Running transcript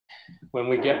when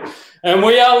we get. And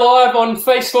we are live on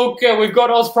Facebook. We've got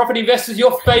Oz Property Investors,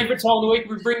 your favourite time of the week.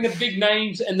 We bring the big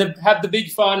names and have the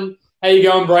big fun. How you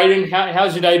going, Brayden?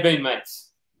 How's your day been,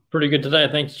 mates? Pretty good today.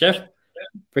 Thanks, Jeff.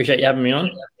 Appreciate you having me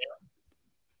on.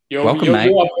 Welcome, mate.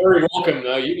 You are very welcome.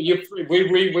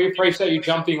 We appreciate you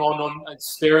jumping on and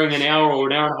sparing an hour or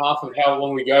an hour and a half of how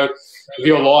long we go with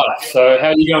your life. So how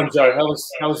are you going, Joe?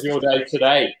 How was your day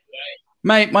today?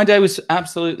 Mate, my day was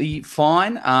absolutely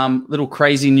fine. Little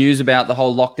crazy news about the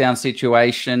whole lockdown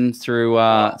situation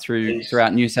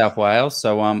throughout New South Wales.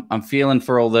 So I'm feeling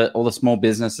for all the small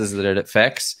businesses that it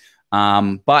affects.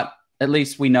 But at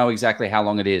least we know exactly how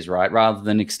long it is, right? Rather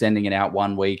than extending it out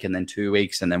 1 week and then 2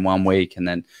 weeks and then 1 week, and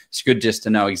then it's good just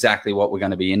to know exactly what we're going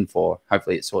to be in for.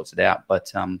 Hopefully it sorts it out.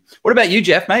 But what about you,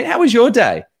 Jeff, mate? How was your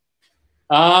day?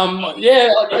 Yeah,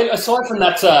 aside from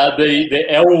that, the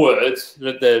L words,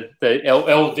 the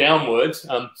L down words,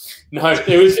 no,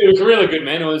 it was really good,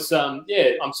 man. It was,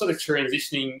 yeah, I'm sort of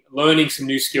transitioning, learning some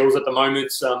new skills at the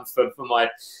moment,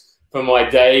 for my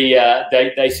day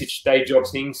job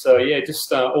thing. So yeah, just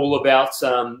all about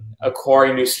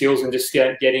acquiring new skills and just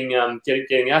getting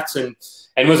that.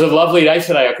 And it was a lovely day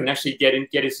today. I can actually get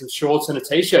in some shorts and a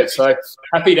t-shirt. So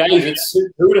happy days.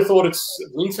 Who would have thought it's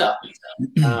winter?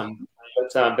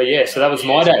 But yeah, so that was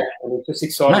my day. And I'm just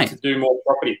excited to do more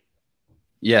property.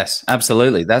 Yes,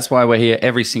 absolutely. That's why we're here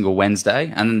every single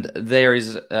Wednesday. And there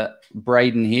is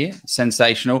Brayden here,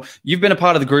 sensational. You've been a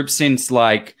part of the group since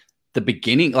like the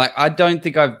beginning. Like I don't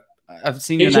think I've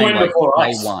seen your name like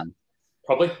day one.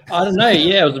 Probably. I don't know.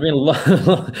 Yeah, it's been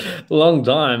a long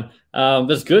time.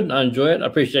 That's good. I enjoy it. I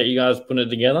appreciate you guys putting it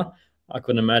together. I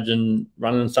couldn't imagine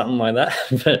running something like that,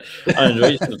 but I enjoy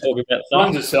it. To talk about stuff.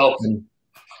 Runs itself.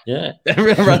 Yeah. It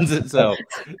runs itself.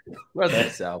 Runs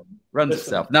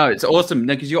itself. No, it's awesome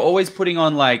because you're always putting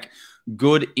on like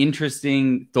good,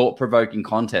 interesting, thought-provoking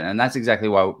content, and that's exactly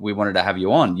why we wanted to have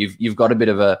you on. You've got a bit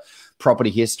of a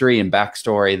property history and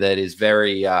backstory that is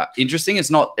very interesting.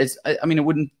 I mean, I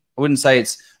wouldn't say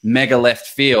it's mega left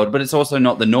field, but it's also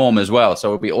not the norm as well. So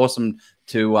it'd be awesome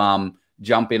to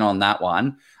jump in on that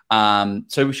one.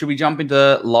 So should we jump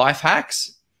into life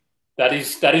hacks? That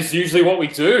is usually what we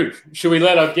do. Should we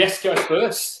let our guest go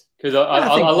first? Because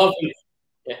I love it.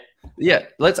 Yeah,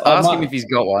 let's ask him if he's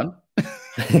got one.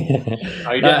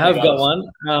 I have got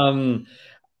one.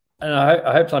 And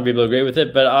I hope some people agree with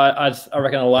it, but I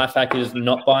reckon a life hack is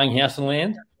not buying house and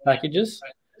land packages.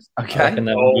 Okay. I reckon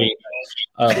that would be,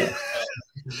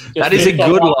 that is a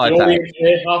good life hack.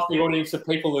 Half the audience of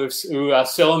people who are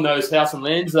selling those house and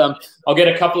lands. I'll get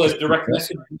a couple of direct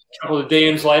messages, a couple of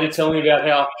DMs later telling me about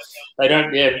how they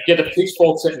don't get the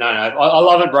pitchforks. No, I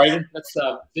love it, Brayden. That's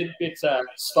a bit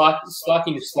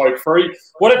sparking the smoke free.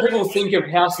 What do people think of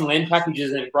house and land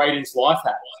packages and Brayden's life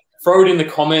hack? Throw it in the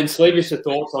comments. Leave us your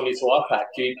thoughts on his life hack.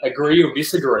 Do you agree or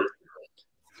disagree?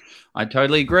 I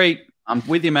totally agree. I'm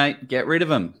with you, mate. Get rid of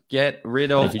them. Get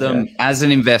rid of them as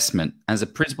an investment, as a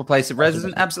principal place of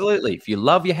residence. Absolutely. If you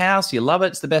love your house, you love it,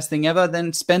 it's the best thing ever,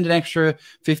 then spend an extra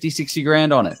 50, 60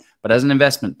 grand on it. But as an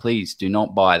investment, please do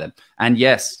not buy them. And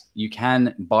yes, you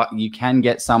can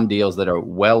get some deals that are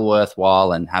well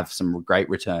worthwhile and have some great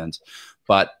returns.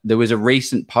 But there was a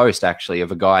recent post actually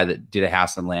of a guy that did a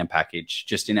house and land package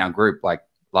just in our group, like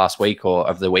last week or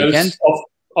of the weekend.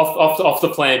 Off the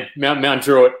plan, Mount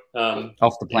Druitt.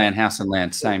 Off the plan, house and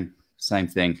land, same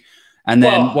thing. And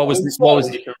then what was one's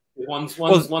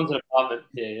an apartment?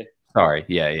 Yeah. Sorry,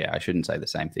 yeah. I shouldn't say the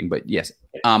same thing, but yes.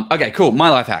 Okay, cool. My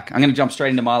life hack. I'm going to jump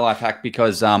straight into my life hack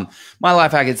because my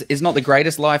life hack is not the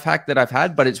greatest life hack that I've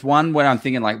had, but it's one where I'm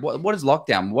thinking like, what is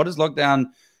lockdown? What is lockdown?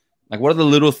 Like, what are the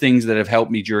little things that have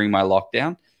helped me during my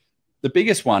lockdown? The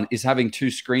biggest one is having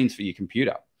 2 screens for your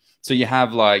computer. So you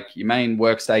have like your main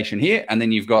workstation here, and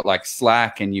then you've got like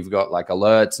Slack and you've got like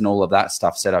alerts and all of that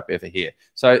stuff set up over here.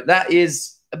 So that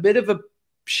is a bit of a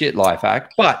shit life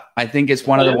hack, but I think it's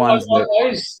one of the ones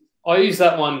that I used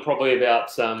that one probably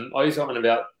about I used that one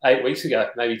about 8 weeks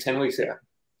ago, maybe 10 weeks ago.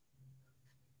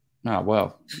 Oh,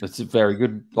 well, that's a very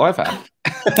good life hack.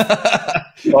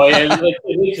 Oh yeah, no,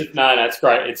 it's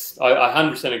great. I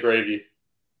 100% agree with you.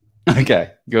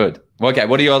 Okay, good. Okay,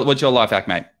 what's your life hack,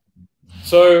 mate?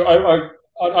 So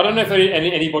I don't know if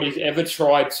anybody's ever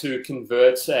tried to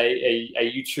convert a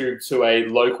YouTube to a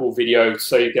local video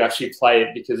so you can actually play it,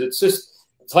 because it's just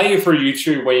playing it through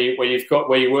YouTube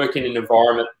where you work in an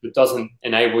environment that doesn't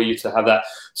enable you to have that.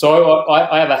 So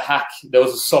I have a hack. There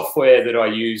was a software that I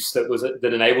used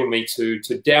that enabled me to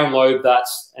download that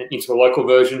into a local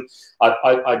version.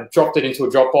 I dropped it into a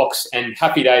Dropbox, and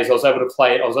happy days, I was able to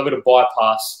play it. I was able to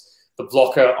bypass the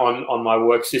blocker on my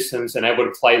work systems and able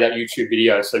to play that YouTube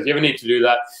video. So if you ever need to do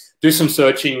that, do some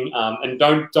searching, and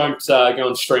don't go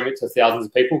and stream it to thousands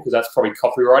of people because that's probably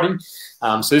copywriting.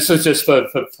 So this is just for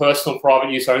personal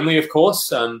private use only, of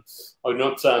course. I'm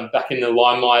not back in the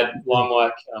Limelight,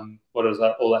 what is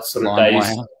that? All that sort of days.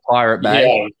 Pirate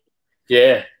Bay.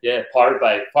 Yeah, Pirate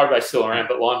Bay. Pirate Bay's still around,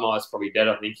 but LimeWire's probably dead,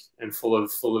 I think, and full of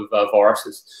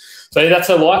viruses. So that's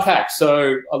a life hack.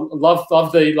 So I love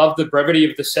the brevity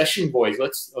of the session, boys.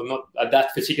 Not at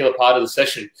that particular part of the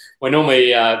session. We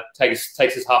normally takes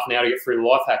us half an hour to get through the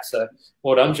life hack. So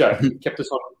well done, Joe. kept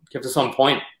us on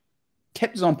point.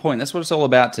 Kept us on point. That's what it's all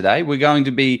about today. We're going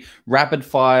to be rapid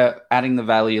fire, adding the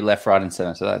value left, right, and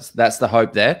center. So that's the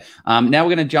hope there. Now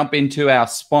we're going to jump into our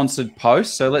sponsored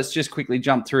post. So let's just quickly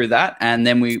jump through that, and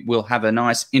then we will have a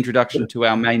nice introduction to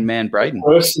our main man, Brayden.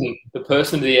 The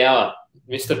person of the hour,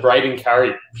 Mr. Brayden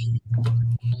Currey.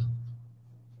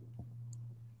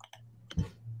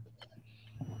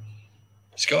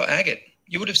 Scott Agate.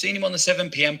 You would have seen him on the 7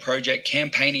 p.m. project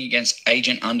campaigning against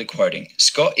agent underquoting.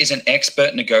 Scott is an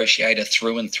expert negotiator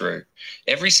through and through.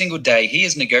 Every single day, he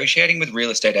is negotiating with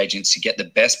real estate agents to get the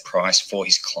best price for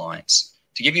his clients.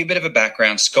 To give you a bit of a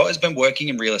background, Scott has been working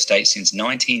in real estate since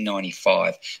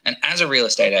 1995, and as a real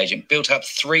estate agent, built up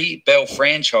 3 Bell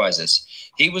franchises.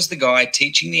 He was the guy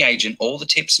teaching the agent all the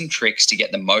tips and tricks to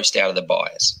get the most out of the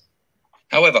buyers.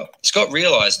 However, Scott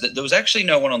realized that there was actually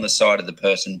no one on the side of the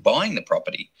person buying the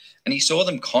property, and he saw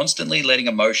them constantly letting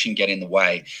emotion get in the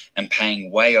way and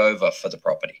paying way over for the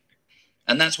property.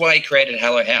 And that's why he created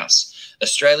Hello House,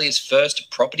 Australia's first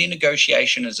property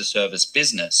negotiation as a service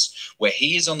business, where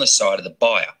he is on the side of the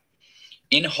buyer.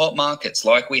 In hot markets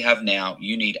like we have now,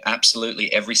 you need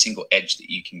absolutely every single edge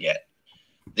that you can get.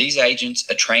 These agents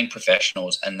are trained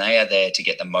professionals, and they are there to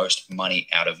get the most money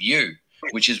out of you,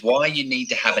 which is why you need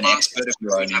to have an expert of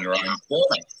your own in your own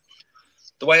corner.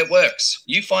 The way it works,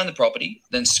 you find the property,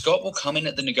 then Scott will come in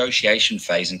at the negotiation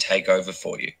phase and take over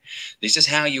for you. This is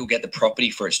how you'll get the property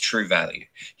for its true value.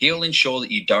 He'll ensure that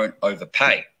you don't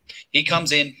overpay. He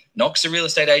comes in, knocks the real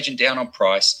estate agent down on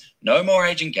price. No more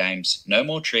agent games, no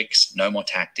more tricks, no more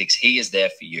tactics. He is there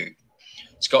for you.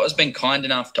 Scott has been kind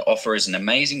enough to offer us an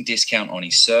amazing discount on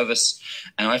his service,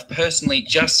 and I've personally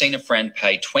just seen a friend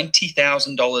pay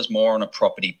 $20,000 more on a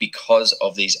property because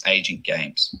of these agent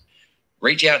games.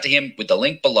 Reach out to him with the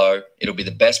link below. It'll be the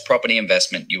best property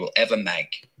investment you will ever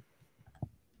make.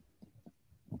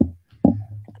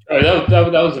 Oh,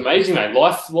 that was amazing, mate.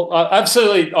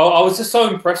 Absolutely. I was just so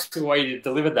impressed with the way you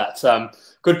delivered that.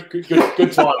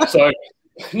 Good time. So,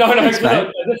 no,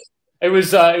 it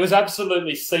was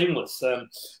absolutely seamless.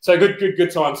 So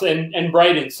good times. And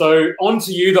Brayden, so on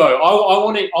to you though. I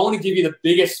want to give you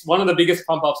one of the biggest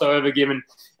pump ups I've ever given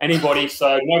anybody.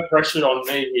 So no pressure on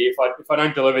me here. If I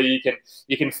don't deliver, you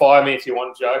can fire me if you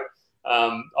want, Joe.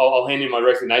 I'll hand you my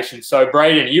resignation. So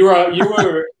Brayden, you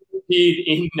were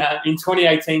in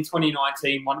 2018,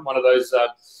 2019, one of those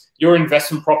your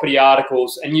investment property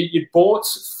articles, and you bought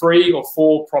 3 or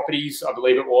 4 properties, I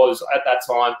believe it was at that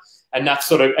time. And that's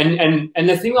sort of and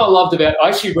the thing I loved about, I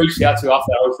actually reached out to you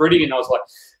after I was reading, and I was like,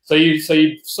 so you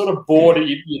sort of bought it,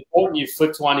 you bought and you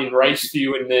flipped one in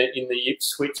Raceview in the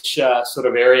Ipswich sort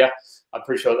of area. I'm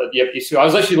pretty sure that I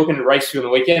was actually looking at Raceview on the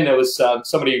weekend. There was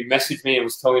somebody who messaged me and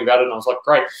was telling me about it, and I was like,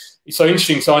 great, it's so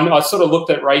interesting. So I sort of looked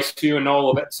at Raceview and all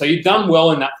of it. So you've done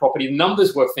well in that property. The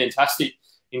numbers were fantastic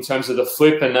in terms of the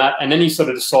flip and that, and then you sort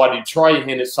of decided to try your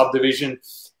hand at subdivision.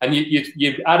 And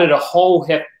you've added a whole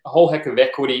heck of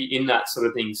equity in that sort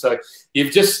of thing. So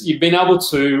you've been able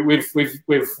to with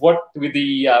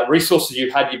the resources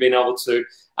you've had, you've been able to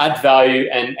add value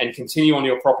and continue on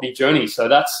your property journey. So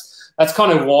that's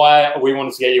kind of why we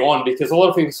wanted to get you on, because a lot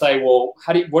of people say, well,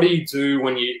 what do you do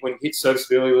when you hit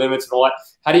serviceability limits and all that?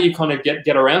 How do you kind of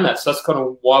get around that? So that's kind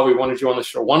of why we wanted you on the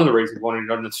show. One of the reasons we wanted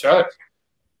you on the show.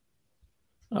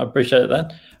 I appreciate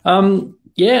that.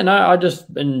 Yeah, no, I just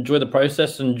enjoy the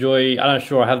process. I'm not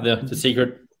sure I have the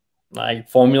secret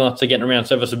formula to getting around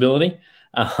serviceability.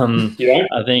 I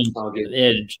think, so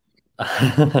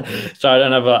I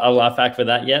don't have a life hack for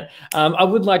that yet. I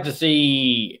would like to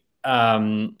see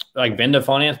vendor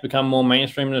finance become more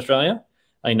mainstream in Australia.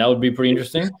 I think that would be pretty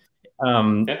interesting.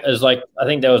 As I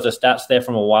think there was a stats there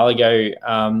from a while ago.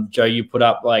 Joe, you put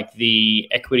up the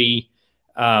equity,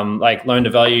 loan to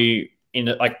value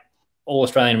in all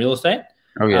Australian real estate.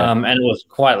 Oh yeah, and it was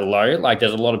quite low.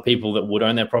 There's a lot of people that would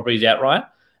own their properties outright.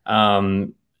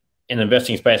 In the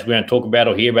investing space, we don't talk about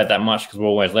or hear about that much because we're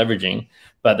always leveraging.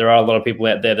 But there are a lot of people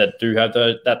out there that do have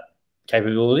that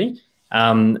capability.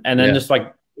 And then if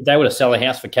they were to sell a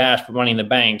house for cash, put money in the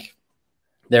bank,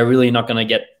 they're really not going to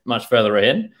get much further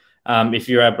ahead. if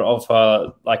you're able to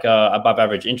offer like a above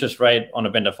average interest rate on a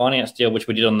vendor finance deal, which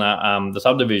we did on the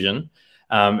subdivision,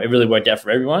 it really worked out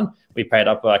for everyone. We paid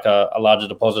up like a larger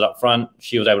deposit up front.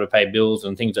 She was able to pay bills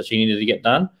and things that she needed to get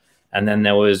done. And then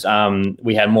there was,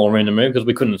 we had more room to move because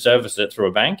we couldn't service it through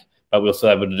a bank, but we were still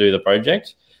able to do the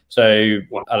project. So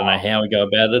I don't know how we go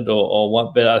about it or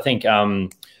what, but I think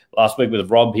last week with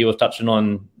Rob, he was touching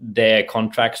on their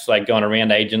contracts, like going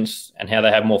around agents and how they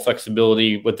have more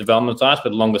flexibility with development sites,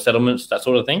 with longer settlements, that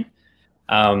sort of thing.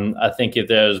 I think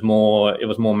if it was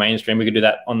more mainstream, we could do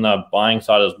that on the buying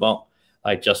side as well,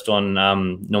 like just on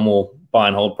normal buy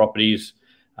and hold properties,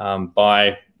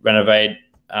 buy, renovate,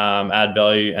 add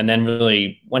value. And then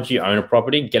really, once you own a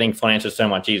property, getting finance is so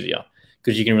much easier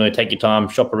because you can really take your time,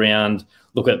 shop around,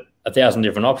 look at 1,000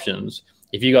 different options.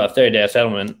 If you got a 30-day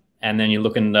settlement and then you're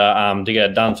looking to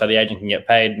get it done so the agent can get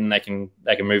paid and they can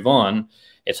move on,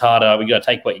 it's harder. We got to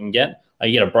take what you can get.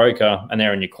 You get a broker and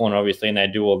they're in your corner, obviously, and they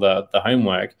do all the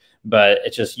homework. But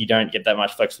it's just you don't get that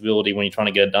much flexibility when you're trying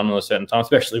to get it done in a certain time,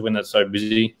 especially when it's so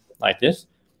busy like this.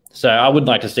 So I would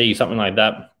like to see something like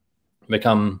that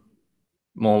become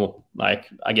more, like,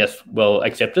 I guess, well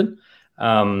accepted.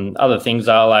 Other things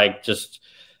are like just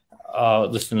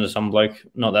listening to some bloke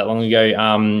not that long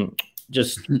ago,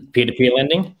 just peer-to-peer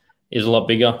lending is a lot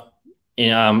bigger in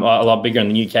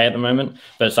the UK at the moment,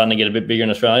 but it's starting to get a bit bigger in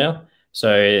Australia.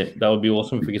 So that would be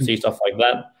awesome if we could see stuff like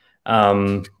that.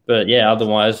 But yeah,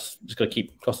 otherwise, just got to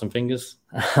keep crossing fingers.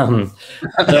 The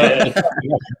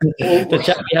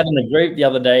chat we had in the group the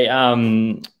other day,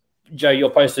 Joe, your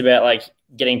post about like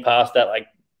getting past that, like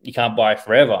you can't buy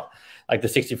forever. Like the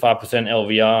 65%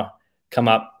 LVR come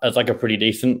up as like a pretty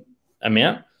decent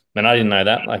amount. And I didn't know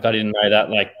that. Like I didn't know that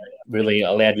like really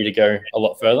allowed you to go a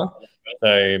lot further.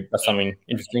 So that's something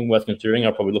interesting, worth considering.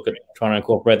 I'll probably look at trying to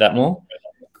incorporate that more.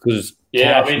 Because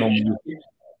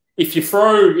if you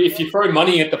throw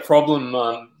money at the problem,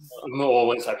 or I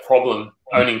wouldn't say problem,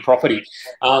 owning property,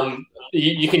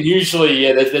 you can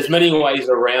usually there's many ways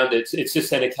around it. It's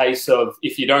just in a case of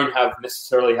if you don't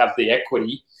necessarily have the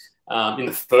equity in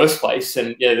the first place,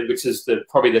 and which is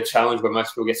probably the challenge where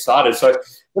most people get started. So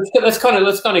let's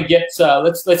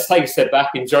take a step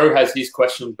back. And Joe has his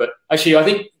question, but actually I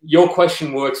think your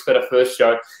question works better first,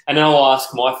 Joe, and then I'll ask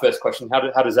my first question. How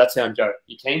does that sound, Joe?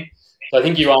 You keen? So I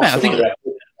think you asked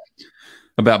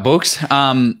about books.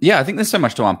 Yeah, I think there's so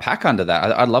much to unpack under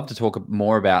that. I'd love to talk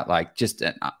more about like just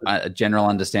a general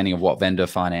understanding of what vendor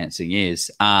financing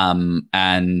is. I've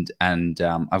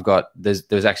got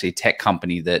there's actually a tech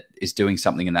company that is doing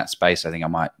something in that space. I think I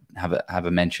might have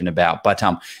a mention about. But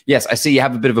yes, I see you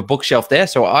have a bit of a bookshelf there.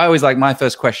 So I always like my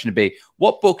first question to be,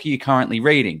 what book are you currently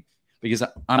reading? Because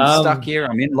I'm stuck here.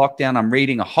 I'm in lockdown. I'm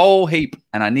reading a whole heap,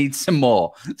 and I need some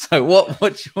more. So what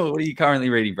are you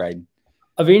currently reading, Brayden?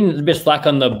 I've been a bit slack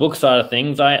on the book side of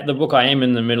things. The book I am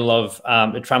in the middle of,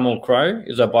 Trammell Crow,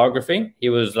 is a biography. He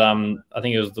was, I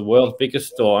think he was the world's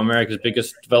biggest or America's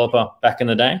biggest developer back in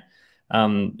the day.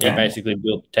 He basically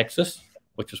built Texas,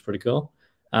 which was pretty cool.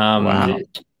 Wow.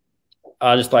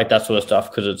 I just like that sort of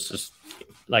stuff because it's just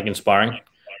like inspiring.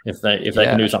 If they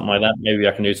can do something like that, maybe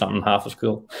I can do something half as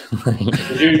cool.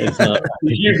 Did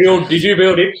you build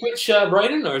Ipswich,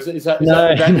 Brayden, or is that no?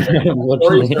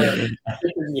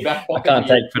 I can't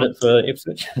take credit for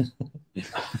Ipswich.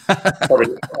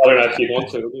 Probably, I don't know if you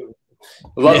want to.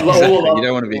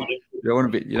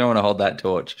 You don't want to hold that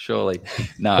torch, surely.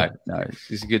 No,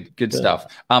 it's good stuff.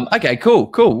 Okay,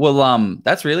 cool. Well,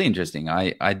 that's really interesting.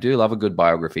 I do love a good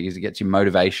biography because it gets your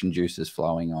motivation juices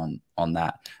flowing on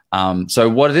that. So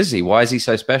what is he? Why is he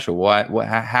so special? Why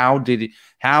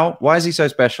is he so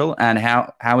special? And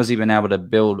how has he been able to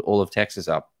build all of Texas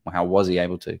up? How was he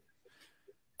able to?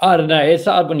 I don't know. It's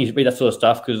hard when you read that sort of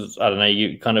stuff because, I don't know,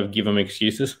 you kind of give them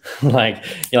excuses.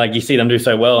 you see them do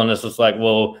so well and it's just like,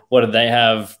 well, what did they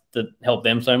have that helped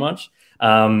them so much?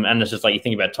 And it's just like you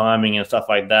think about timing and stuff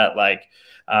like that. Like,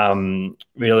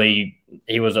 really,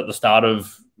 he was at the start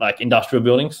of like industrial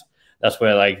buildings. That's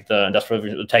where like the industrial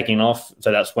were taking off.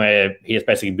 So that's where he has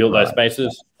basically built those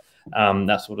spaces,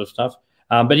 that sort of stuff.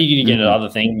 But he can get into other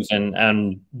things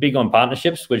and big on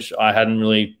partnerships, which I hadn't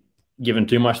really given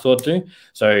too much thought to.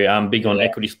 So big on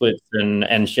equity splits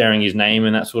and sharing his name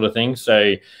and that sort of thing.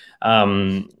 So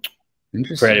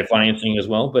creative financing as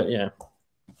well. But yeah.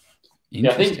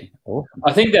 Yeah,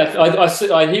 I think that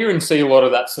I hear and see a lot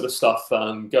of that sort of stuff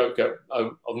go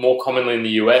more commonly in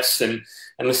the US and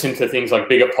listen to things like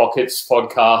Bigger Pockets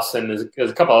podcasts, and there's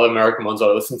a couple other American ones I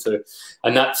listen to,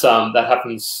 and that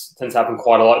tends to happen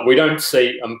quite a lot. We don't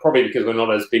see, probably because we're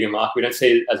not as big a market, we don't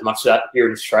see as much of that here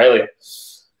in Australia.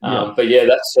 But yeah,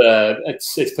 that's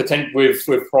it's potential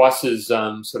with prices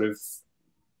sort of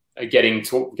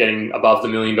getting above the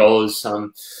 $1 million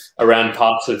around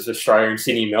parts of Australia and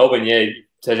Sydney and Melbourne, yeah,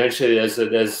 potentially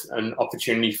there's an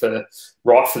opportunity for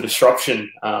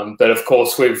disruption. But of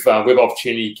course, with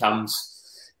opportunity comes,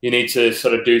 you need to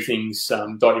sort of do things,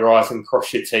 dot your I's and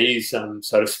cross your T's,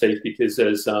 so to speak, because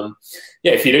there's,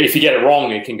 if you get it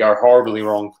wrong, it can go horribly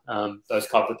wrong, those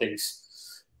type of things.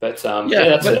 But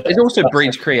but it also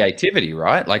breeds creativity,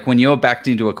 right? Like when you're backed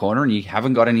into a corner and you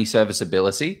haven't got any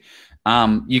serviceability,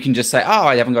 you can just say, "Oh,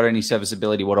 I haven't got any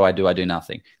serviceability. What do? I do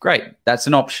nothing." Great, that's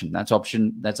an option. That's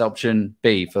option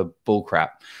B for bullcrap.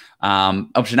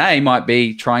 Option A might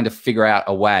be trying to figure out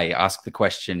a way, ask the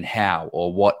question how,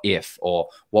 or what if, or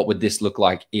what would this look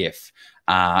like if,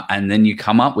 and then you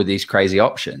come up with these crazy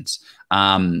options.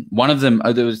 One of them,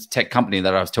 there was a tech company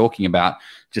that I was talking about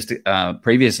just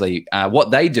previously. What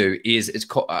they do is it's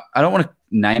called, I don't want to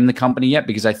name the company yet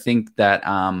because I think that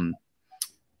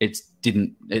it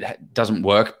doesn't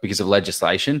work because of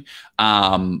legislation.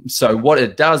 So what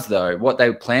it does though, what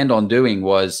they planned on doing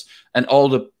was an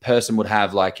older person would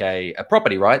have like a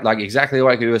property, right? Like exactly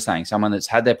like you were saying, someone that's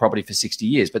had their property for 60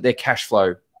 years, but they're cash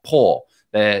flow poor.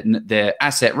 They're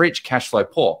asset rich, cash flow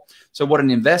poor. So what an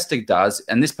investor does,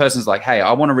 and this person's like, hey,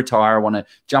 I want to retire. I want to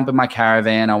jump in my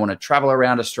caravan. I want to travel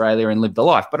around Australia and live the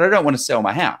life, but I don't want to sell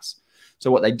my house.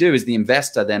 So what they do is the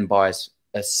investor then buys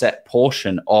a set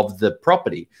portion of the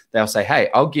property. They'll say, hey,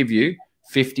 I'll give you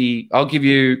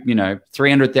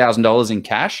 $300,000 in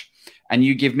cash and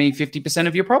you give me 50%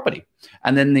 of your property.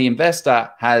 And then the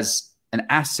investor has an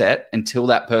asset until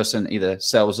that person either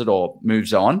sells it or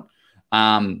moves on.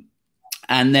 And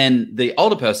then the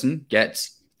older person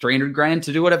gets 300 grand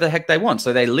to do whatever the heck they want.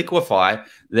 So they liquefy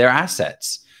their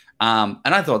assets. And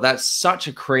I thought that's such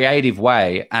a creative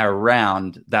way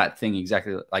around that thing,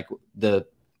 exactly like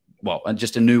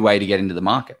just a new way to get into the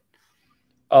market.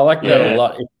 I like that a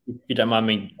lot. If you don't mind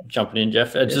me jumping in,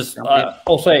 Jeff. It's just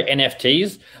also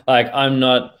NFTs. Like I'm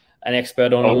not an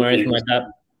expert on them or anything like that,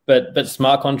 but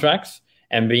smart contracts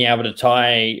and being able to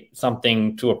tie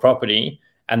something to a property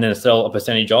and then sell a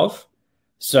percentage of.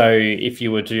 So if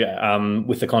you were to,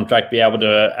 with the contract, be able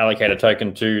to allocate a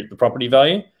token to the property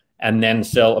value and then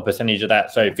sell a percentage of that,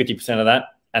 so 50% of that,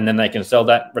 and then they can sell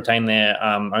that, retain their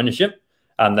ownership,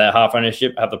 their half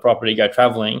ownership, have the property, go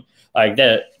traveling. Like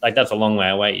that's a long way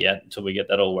away yet until we get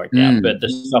that all worked out. But the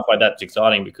stuff like that's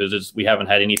exciting because we haven't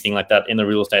had anything like that in the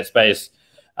real estate space.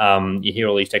 You hear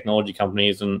all these technology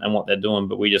companies and what they're doing,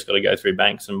 but we just got to go through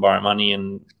banks and borrow money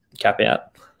and cap out.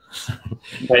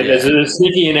 There's a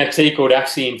sneaky NFT called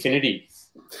Axie Infinity,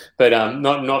 but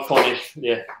not funny.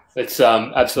 Yeah, it's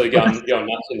absolutely going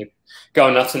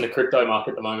nuts in the crypto market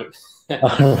at the moment.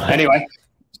 Anyway,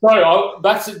 so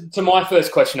back to my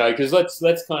first question though, because let's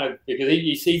kind of, because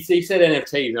he said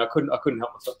NFTs and I couldn't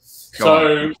help myself.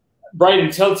 So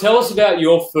Brayden, tell us about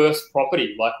your first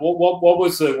property. Like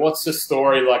what's the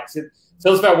story like?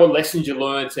 Tell us about what lessons you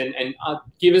learned and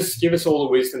give us all the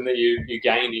wisdom that you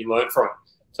gained, you learned from it.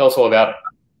 Tell us all about it.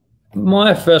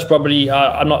 My first property,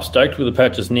 I'm not stoked with the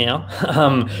purchase now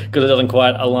because it doesn't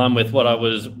quite align with what I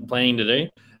was planning to do.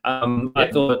 I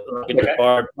thought I could just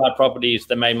buy properties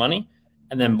that made money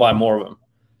and then buy more of them.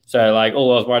 So like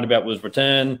all I was worried about was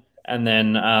return. And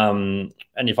then and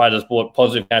if I just bought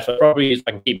positive cash flow properties,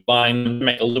 I can keep buying them,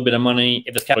 make a little bit of money.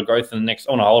 If there's capital growth in the next,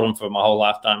 I want to hold them for my whole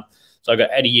lifetime. So I've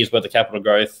got 80 years worth of capital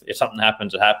growth. If something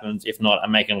happens, it happens. If not,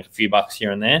 I'm making a few bucks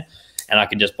here and there. And I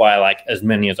could just buy like as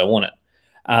many as I wanted.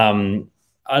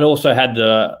 I'd also had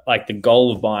the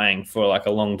goal of buying for like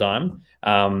a long time.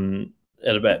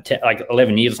 At about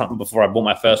 11 years or something before I bought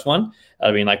my first one.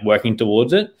 I'd been like working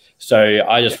towards it. So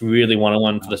I just really wanted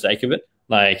one for the sake of it.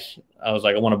 Like I was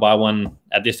like, I want to buy one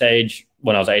at this age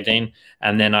when I was 18,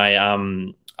 and then I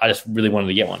just really wanted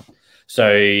to get one.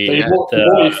 So you bought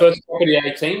your first property at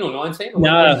 18 or 19?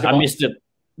 No, I missed it.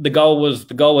 The goal was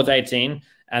 18,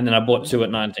 and then I bought two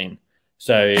at 19.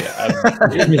 So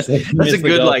that's a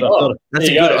good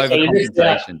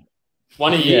overcompensation.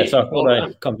 One a year. Yeah, so I thought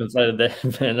I compensated there.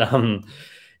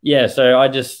 But so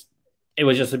it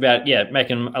was just about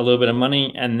making a little bit of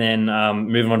money and then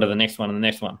moving on to the next one and the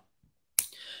next one.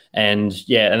 And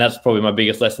and that's probably my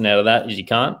biggest lesson out of that is you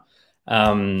can't.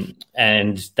 And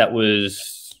that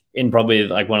was in probably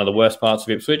like one of the worst parts of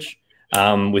Ipswich,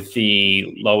 with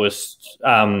the lowest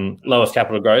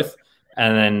capital growth.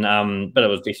 And then, but it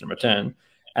was decent return.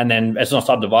 And then it's not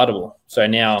subdividable. So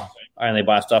now I only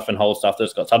buy stuff and hold stuff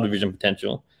that's got subdivision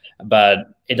potential, but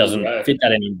it doesn't fit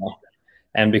that anymore.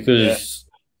 And because,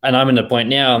 and I'm in the point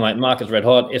now, I'm like, market's red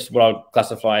hot. It's what I'll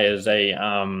classify as a,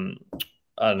 I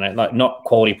don't know, like not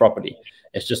quality property.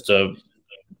 It's just a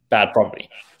bad property.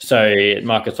 So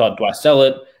market's hot. Do I sell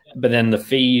it? but then the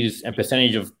fees and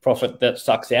percentage of profit that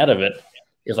sucks out of it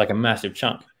is like a massive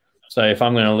chunk. So if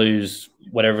I'm going to lose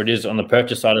whatever it is on the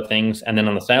purchase side of things and then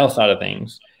on the sales side of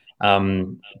things,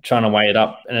 trying to weigh it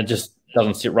up, and it just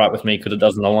doesn't sit right with me because it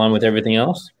doesn't align with everything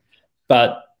else.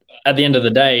 But at the end of the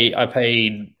day, I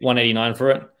paid $189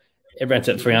 for it. It rents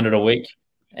at $300 a week,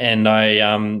 and I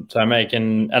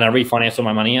refinance all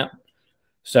my money out.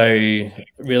 So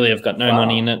really, I've got no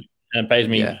money in it, and it pays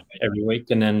me every week.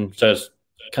 And then so it's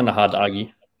kind of hard to argue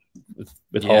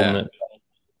with holding it.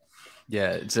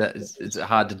 Yeah, it's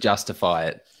hard to justify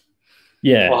it.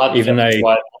 Yeah, hard to even though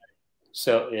justify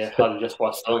hard to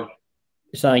justify selling.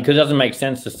 Something because it doesn't make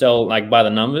sense to sell like by the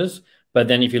numbers. But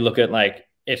then if you look at like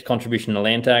its contribution to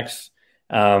land tax,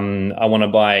 I want to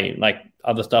buy like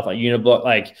other stuff like Uniblock.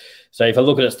 Like, so if I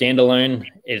look at it standalone,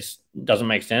 it doesn't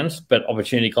make sense. But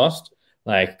opportunity cost,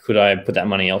 like, could I put that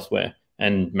money elsewhere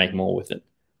and make more with it?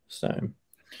 So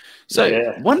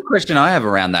one question I have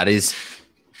around that is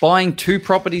buying 2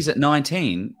 properties at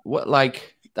 19. What,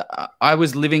 like, I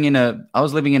was living in a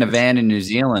van in New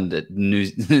Zealand at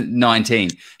 19.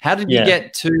 How did you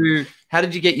get your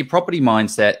property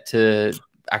mindset to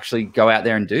actually go out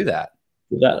there and do that?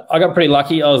 I got pretty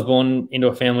lucky. I was born into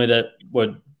a family that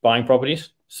were buying properties.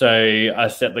 So I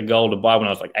set the goal to buy when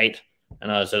I was like 8. And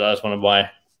I said, I just want to buy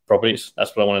properties.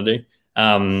 That's what I want to do.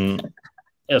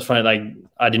 It was funny. Like,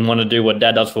 I didn't want to do what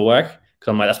Dad does for work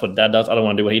because I'm like, that's what Dad does. I don't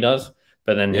want to do what he does.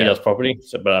 But then he does property.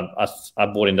 So, but I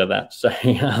bought into that. So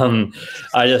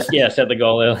I just, set the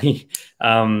goal early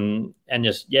and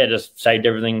just saved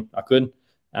everything I could.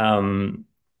 I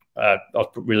was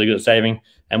really good at saving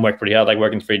and worked pretty hard, like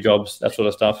working 3 jobs, that sort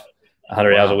of stuff,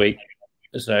 100 hours a week.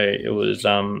 So it was,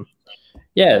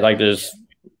 like there's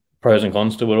pros and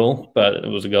cons to it all, but it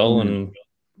was a goal and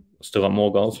still got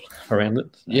more goals around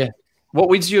it. So. Yeah. What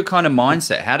was your kind of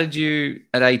mindset? How did you,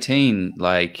 at 18,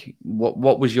 like,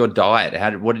 what was your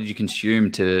diet? What did you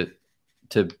consume to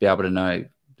be able to know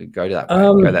to go to that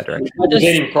way, go that direction? I was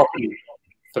eating property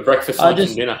for breakfast, lunch,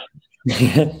 and dinner.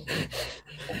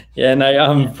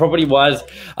 Property wise,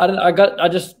 I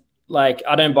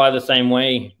don't buy the same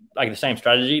way, like the same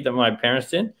strategy that my parents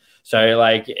did. So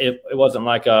like it wasn't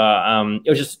like it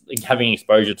was just like having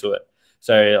exposure to it.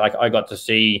 So like I got to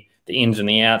see the ins and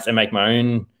the outs and make my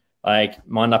own like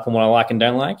mind up on what I like and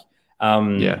don't like.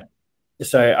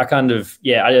 So I kind of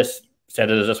I just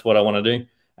said it as just what I want to do,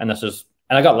 and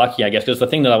I got lucky, I guess, because the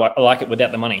thing that I like it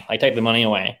without the money. I take the money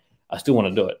away, I still want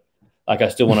to do it. Like I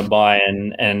still want to buy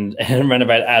and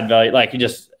renovate, add value. Like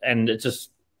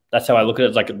that's how I look at it.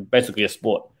 It's like basically a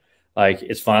sport. Like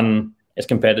it's fun, it's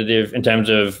competitive in terms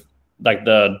of like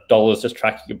the dollars just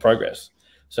tracking your progress.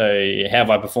 So how have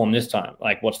I performed this time?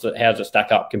 Like how does it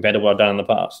stack up compared to what I've done in the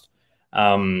past?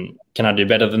 Can I do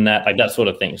better than that? Like that sort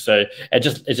of thing. So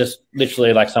it's just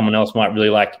literally like someone else might really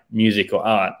like music or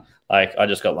art. Like I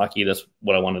just got lucky. That's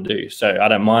what I want to do. So I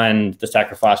don't mind the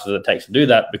sacrifices it takes to do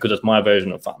that because it's my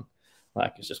version of fun.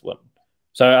 Like it's just what.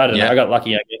 So I don't know. I got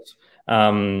lucky, I guess.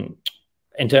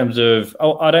 In terms of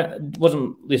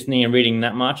wasn't listening and reading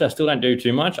that much. I still don't do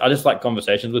too much. I just like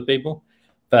conversations with people,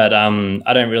 but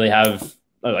I don't really have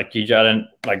like you. I don't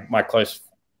like my close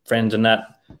friends and that.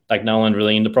 Like no one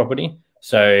really into property.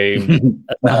 So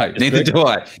no, neither do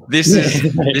I. This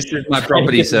is my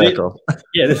property circle.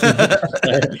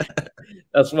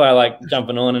 That's why I like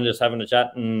jumping on and just having a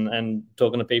chat and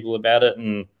talking to people about it.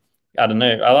 And I don't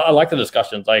know. I like the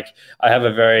discussions. Like I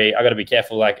got to be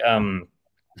careful. Like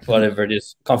whatever it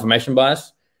is, confirmation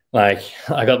bias. Like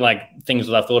I got like things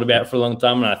that I've thought about for a long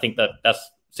time, and I think that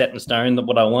that's set in stone that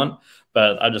what I want.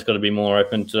 But I've just got to be more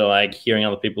open to like hearing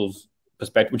other people's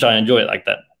perspective, which I enjoy. Like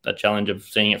that challenge of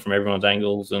seeing it from everyone's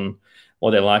angles and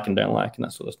what they like and don't like and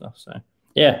that sort of stuff. So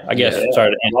I guess sorry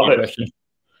to answer your question.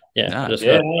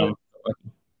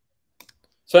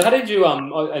 So how did you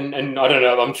and I don't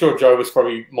know, I'm sure Joe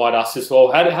might ask this as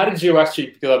well. How did you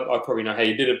actually, because I probably know how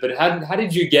you did it, but how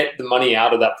did you get the money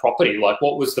out of that property? Like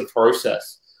what was the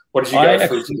process? What did you go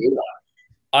through to do that?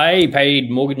 I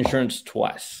paid mortgage insurance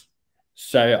twice.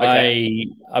 So I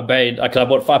paid, because I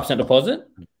bought 5% deposit.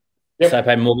 Yep. So I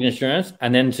paid mortgage insurance,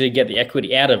 and then to get the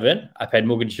equity out of it, I paid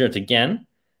mortgage insurance again,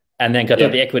 and then got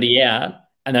the equity out,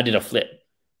 and I did a flip,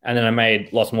 and then I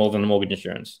made lots more than the mortgage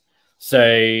insurance.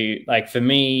 So like for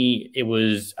me, it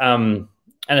was, and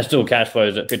it still cash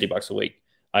flows at $50 a week,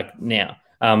 like now.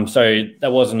 So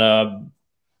that wasn't a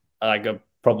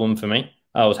problem for me.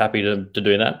 I was happy to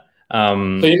do that.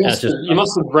 So you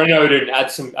must have renovated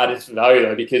and added some value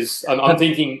though, because I'm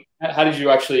thinking, how did you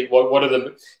actually?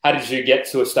 How did you get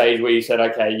to a stage where you said,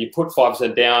 okay, you put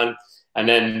 5% down, and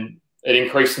then it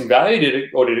increased in value? Did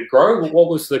it grow? What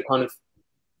was the kind of?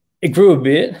 It grew a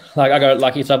bit. Like I got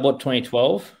lucky, so I bought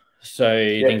 2012, so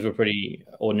things were pretty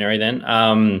ordinary then.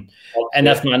 And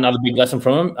that's another big lesson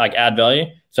from them, like add value.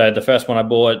 So the first one I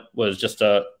bought was just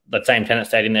the same tenant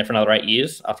stayed in there for another 8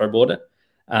 years after I bought it.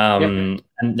 And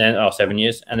then 7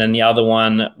 years. And then the other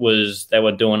one was they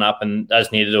were doing up and I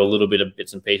just needed to do a little bit of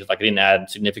bits and pieces. Like I didn't add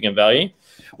significant value,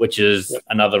 which is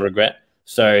another regret.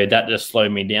 So that just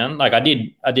slowed me down. Like I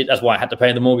did, that's why I had to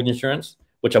pay the mortgage insurance,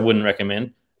 which I wouldn't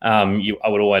recommend. I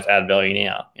would always add value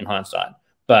now in hindsight.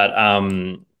 But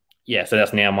so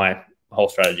that's now my whole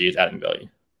strategy is adding value.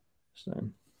 So.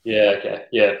 Yeah, okay.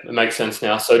 Yeah, it makes sense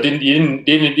now. So you didn't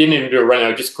even do a reno,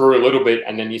 it just grew a little bit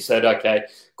and then you said, okay,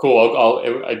 cool,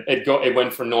 it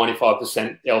went from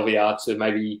 95% LVR to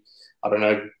maybe, I don't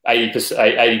know,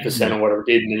 80% or whatever it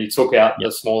did, and then you took out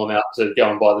the small amount to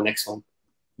go and buy the next one.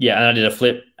 Yeah, and I did a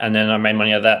flip and then I made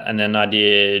money out of that, and then I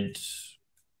did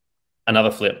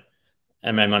another flip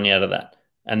and made money out of that.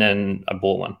 And then I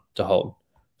bought one to hold.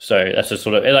 So that's just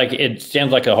sort of like, it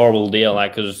sounds like a horrible deal.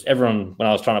 Like, cause everyone, when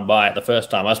I was trying to buy it the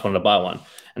first time, I just wanted to buy one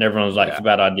and everyone was like, it's a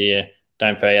bad idea.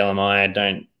 Don't pay LMI.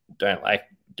 Don't like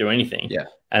do anything. Yeah.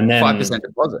 And then 5%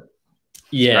 deposit.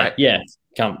 Yeah. Right. Yeah.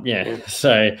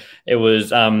 So it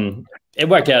was, it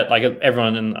worked out like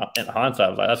everyone in hindsight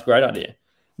was like, that's a great idea.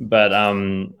 But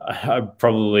I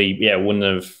probably,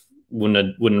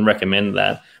 wouldn't recommend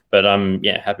that. But I'm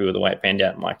happy with the way it panned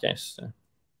out in my case. So.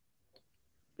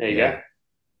 There you go.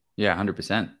 Yeah,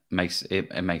 100%.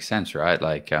 It makes sense, right?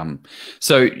 Like,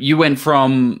 so you went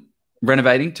from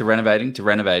renovating to renovating to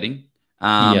renovating.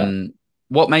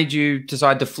 What made you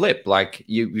decide to flip? Like,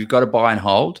 you've got to buy and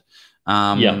hold.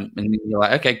 And you're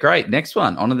like, okay, great, next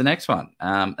one, on to the next one,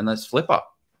 and let's flip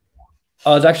up.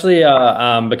 I was actually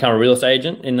become a real estate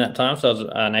agent in that time, so I was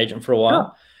an agent for a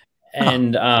while,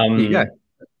 and there you go.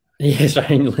 so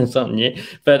I learned something new.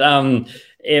 But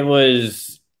it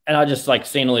was, and I just like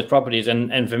seen all these properties,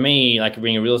 and for me, like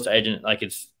being a real estate agent, like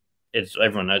it's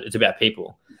everyone knows it's about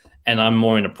people, and I'm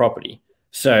more into property.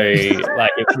 So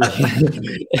like it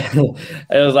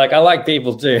was like I like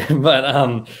people too,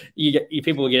 but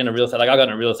people get into real estate. Like I got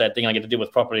in a real estate thing, I get to deal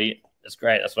with property. It's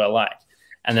great. That's what I like.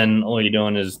 And then all you're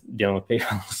doing is dealing with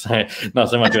people, so not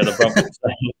so much about the property. So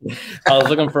I was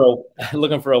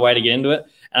looking for a way to get into it,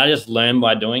 and I just learned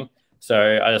by doing.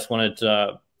 So I just wanted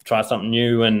to try something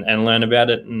new and learn about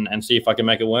it and see if I can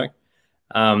make it work.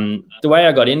 The way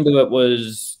I got into it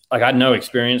was like I had no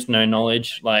experience, no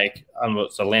knowledge. Like I'm a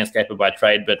landscaper by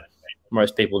trade, but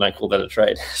most people don't call that a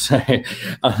trade. So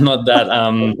I'm not that.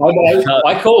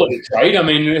 I call it a trade. I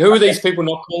mean, who are these people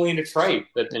not calling it a trade?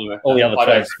 But anyway, all the other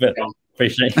trades. But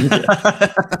appreciate it.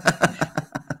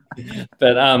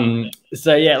 But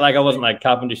so yeah, like I wasn't like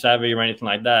carpentry savvy or anything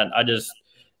like that.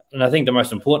 And I think the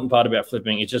most important part about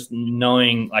flipping is just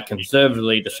knowing like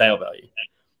conservatively the sale value.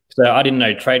 So I didn't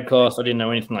know trade costs. I didn't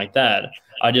know anything like that.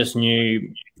 I just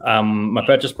knew my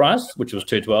purchase price, which was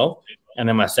 $212, and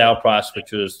then my sale price,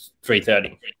 which was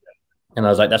 $330. And I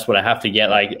was like, that's what I have to get.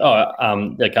 Like,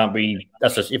 there can't be.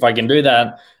 That's just if I can do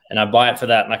that, and I buy it for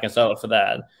that, and I can sell it for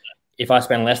that. If I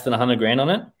spend less than $100,000 on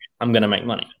it, I'm going to make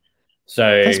money.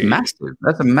 So that's massive.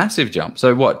 That's a massive jump.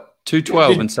 So what?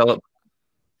 212 and sell it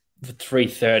for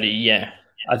 330. Yeah,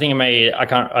 I think I made. I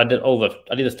did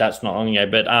the stats not long ago,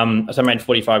 but so I made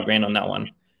 $45,000 on that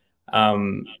one.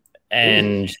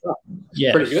 And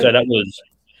yeah, so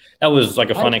that was like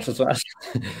a fun exercise.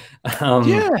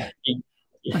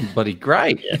 Bloody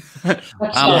great. Yeah.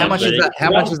 How much is that?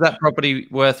 How much is that property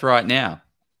worth right now?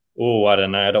 Oh, I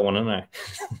don't know. I don't want to know.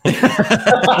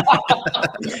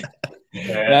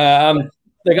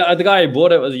 The guy who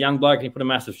bought it was a young bloke, and he put a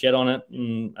massive shed on it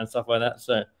and stuff like that.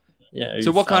 So yeah.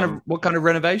 So what kind of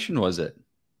renovation was it?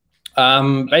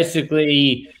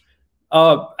 Basically,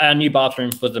 our new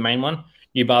bathroom was the main one.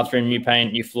 New bathroom, new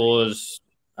paint, new floors,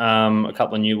 a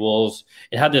couple of new walls.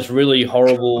 It had this really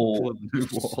horrible,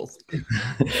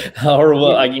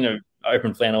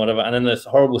 open plan or whatever. And then this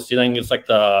horrible ceiling. It's like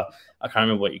I can't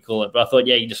remember what you call it, but I thought,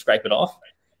 you just scrape it off.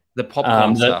 The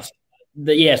popcorn stuff.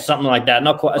 Something like that.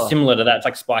 Not quite similar to that. It's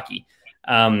like spiky.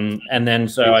 And then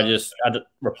so I had to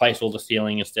replace all the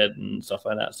ceiling instead and stuff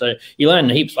like that. So you learn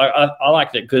heaps. I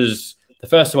liked it because the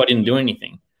first two I didn't do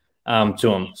anything to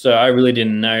them. So I really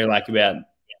didn't know like about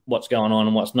what's going on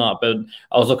and what's not. But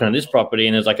I was looking at this property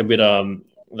and there's like a bit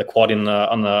the quad on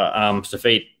the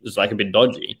Safite is like a bit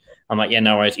dodgy. I'm like,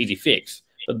 no worries, easy fix.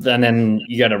 But then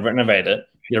you got to renovate it.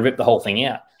 You got to rip the whole thing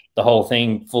out. The whole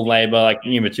thing, full labor, like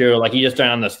new material. Like you just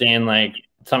don't understand like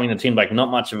something that seems like not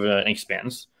much of an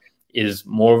expense is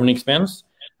more of an expense.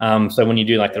 So when you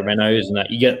do like the renos and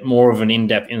that, you get more of an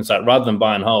in-depth insight rather than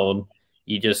buy and hold.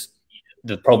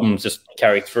 The problems just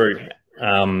carry through.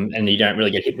 and you don't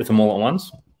really get hit with them all at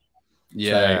once.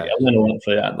 Yeah. So I learned a lot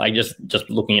for that, like just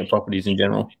looking at properties in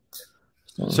general.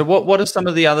 So what are some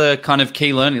of the other kind of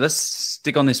key learning? Let's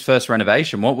stick on this first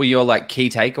renovation. What were your like key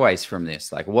takeaways from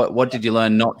this? Like what did you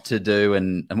learn not to do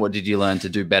and what did you learn to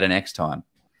do better next time?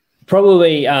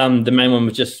 Probably the main one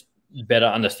was just better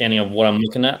understanding of what I'm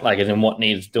looking at, like as in what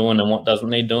needs doing and what doesn't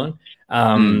need doing.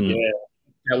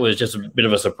 That was just a bit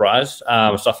of a surprise.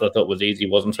 Stuff that I thought was easy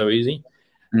wasn't so easy.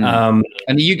 And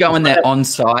are you going there on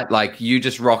site, like you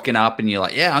just rocking up and you're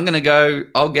like, yeah, I'm gonna go,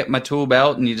 I'll get my tool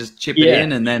belt, and you just chip it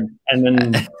in and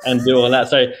do all that.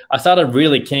 So I started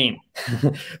really keen,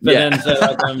 but then so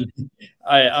like,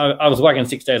 I was working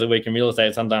 6 days a week in real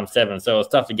estate, sometimes 7, so it was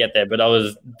tough to get there. But I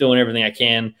was doing everything I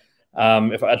can.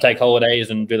 If I take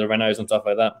holidays and do the renos and stuff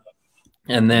like that,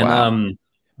 and then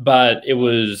but it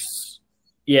was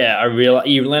you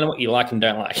learn what you like and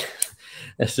don't like.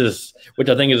 It's just, which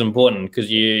I think is important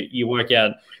because you work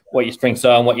out what your strengths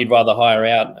are and what you'd rather hire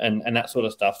out and that sort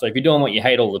of stuff. So if you're doing what you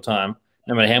hate all the time,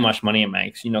 no matter how much money it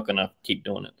makes, you're not going to keep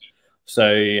doing it. So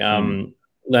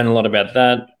learn a lot about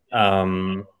that.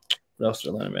 What else did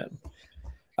I learn about?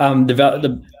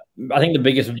 I think the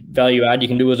biggest value add you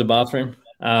can do is a bathroom.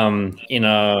 In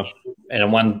a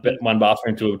one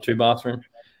bathroom to a 2 bathroom.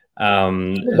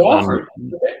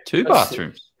 Two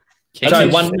bathrooms. Sorry,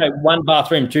 one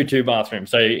bathroom to 2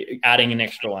 bathrooms. So adding an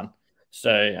extra one.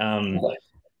 So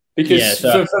because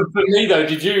so for me though,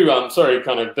 did you sorry,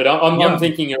 kind of, but I'm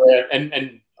thinking about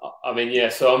and I mean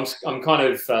so I'm kind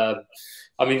of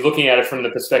I mean looking at it from the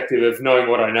perspective of knowing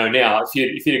what I know now.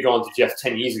 If you'd have gone to Jeff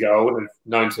 10 years ago, I wouldn't have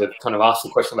known to kind of ask the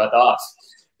question about the arts.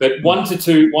 But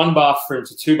 1 bathroom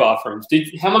to 2 bathrooms.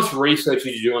 How much research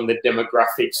did you do on the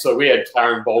demographics? So we had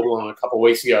Karen Baldwin on a couple of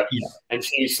weeks ago, and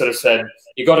she sort of said,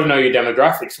 you got to know your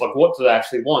demographics. Like, what do they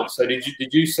actually want? So did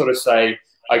you sort of say,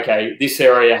 okay, this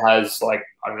area has like,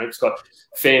 I don't know, it's got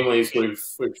families with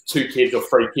 2 kids or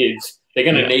 3 kids. They're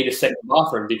going to need a second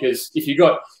bathroom because if you've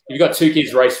got 2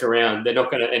 kids racing around, they're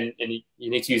not going to, and you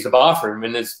need to use the bathroom,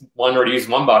 and there's one already using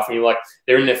one bathroom. You're like,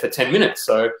 they're in there for 10 minutes.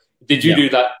 So did you do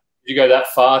that? Did you go that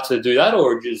far to do that,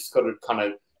 or just got to kind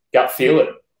of gut feel it?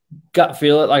 Gut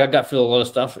feel it. Like I gut feel a lot of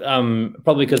stuff.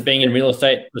 Probably because being in real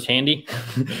estate was handy.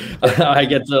 I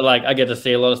get to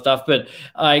see a lot of stuff. But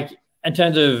like in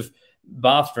terms of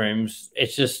bathrooms,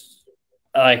 it's just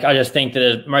like I just think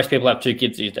that most people have 2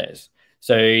 kids these days.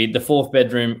 So the 4th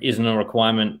bedroom isn't a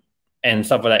requirement and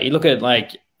stuff like that. You look at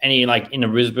like any like in a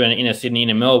Brisbane, in a Sydney, in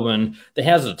a Melbourne, the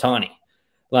houses are tiny.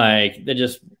 Like they're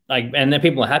just like, and then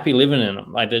people are happy living in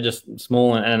them. Like they're just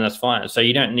small and that's fine. So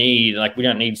you don't need we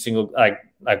don't need single I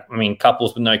mean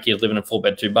couples with no kids living in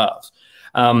 4-bed 2 baths.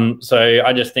 So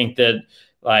I just think that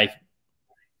like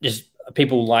just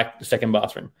people like the second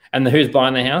bathroom, and who's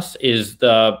buying the house is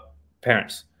the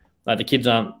parents. Like the kids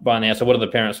aren't buying the house. So what do the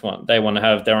parents want? They want to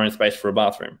have their own space for a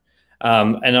bathroom.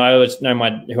 And I always know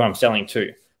who I'm selling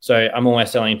to. So I'm always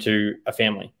selling to a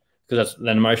family because that's an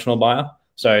emotional buyer.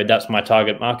 So that's my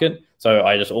target market. So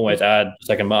I just always add a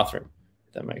second bathroom.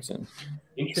 If that makes sense.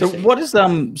 So what is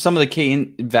some of the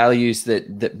key values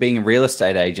that being a real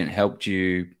estate agent helped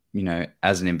you,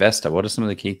 as an investor? What are some of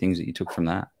the key things that you took from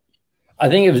that? I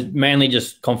think it was mainly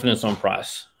just confidence on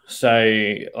price.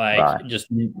 So like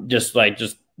just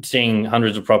seeing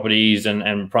hundreds of properties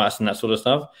and price and that sort of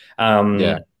stuff.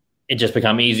 It just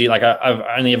become easy. Like I've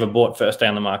only ever bought first day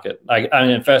on the market. Like I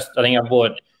think I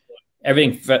bought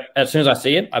everything as soon as I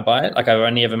see it, I buy it. Like I've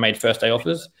only ever made first day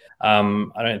offers. I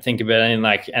don't think about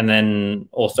anything and then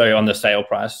also on the sale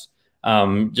price,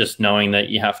 just knowing that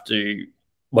you have to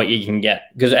what you can get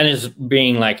and it's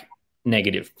being like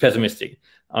negative, pessimistic.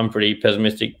 I'm pretty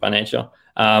pessimistic by nature,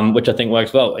 which I think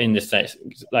works well in this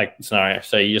scenario.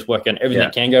 So you just work on everything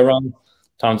that can go wrong,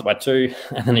 times it by 2,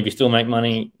 and then if you still make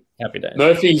money, happy days.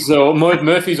 Murphy's or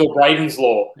Brayden's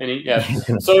law.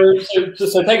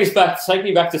 So take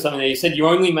me back to something that you said. You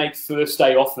only make first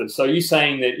day offers. So you're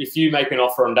saying that if you make an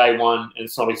offer on day 1 and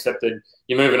it's not accepted,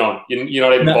 you're moving on. You're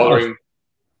not even bothering.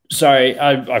 Sorry,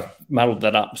 I've muddled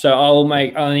that up. So I'll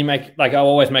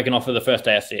always make an offer the first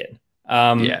day I see it.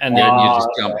 And then you just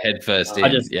jump head first in.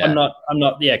 I'm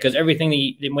not because everything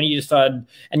when you decide,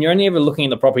 and you're only ever looking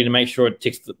at the property to make sure it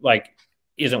ticks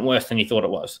isn't worse than you thought it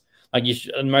was. Like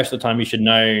most of the time, you should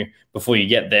know before you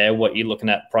get there what you're looking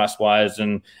at price wise,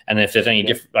 and if there's any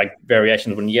different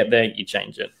variations when you get there, you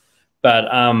change it. But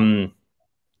and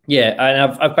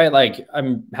I've paid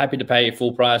I'm happy to pay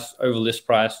full price over list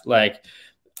price. I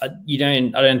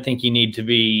don't think you need to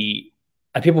be.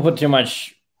 People put too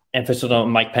much emphasis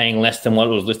on paying less than what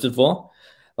it was listed for.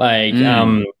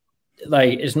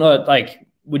 It's not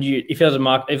would you if there's a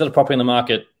property in the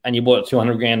market and you bought it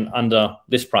 200 grand under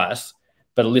list price,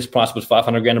 but the list price was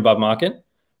 500 grand above market,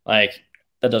 like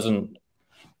that doesn't.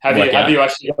 Have you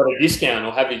actually got a discount,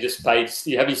 or have you just paid?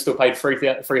 Have you still paid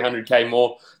 300K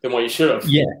more than what you should have?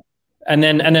 Yeah, and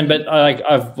then, but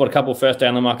I've bought a couple first day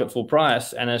on the market full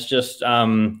price, and it's just I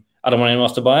don't want anyone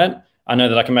else to buy it. I know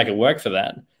that I can make it work for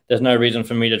that. There's no reason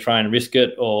for me to try and risk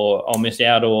it or I'll miss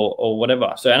out or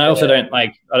whatever. So, and I also don't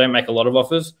make a lot of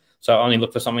offers. So I only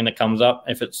look for something that comes up.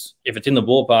 If it's in the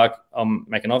ballpark, I'll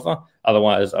make an offer.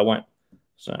 Otherwise, I won't.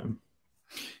 So.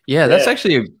 Yeah, that's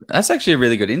actually a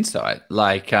really good insight.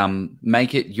 Like,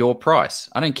 make it your price.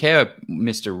 I don't care,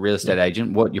 Mr. Real Estate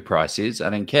Agent, what your price is. I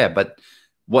don't care. But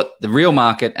what the real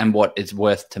market and what it's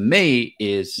worth to me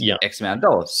is X amount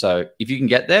of dollars. So if you can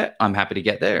get there, I'm happy to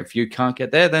get there. If you can't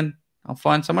get there, then I'll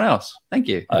find someone else. Thank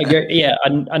you. I agree. Yeah,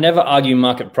 I never argue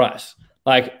market price.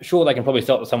 Like, sure, they can probably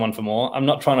sell it to someone for more. I'm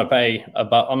not trying to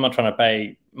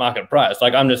pay market price.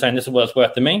 Like, I'm just saying this is what it's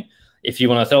worth to me. If you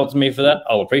want to sell it to me for that,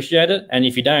 I'll appreciate it. And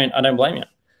if you don't, I don't blame you.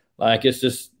 Like, it's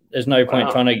just, there's no point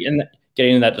trying to get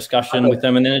into that discussion with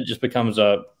them. And then it just becomes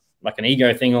like an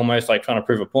ego thing, almost like trying to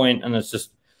prove a point. And it's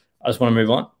just, I just want to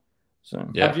move on. So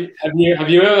yeah. Have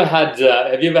you ever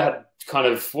had kind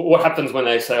of what happens when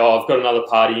they say, oh, I've got another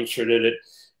party interested at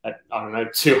I don't know,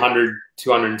 200,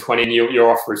 220 and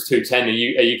your offer is 210.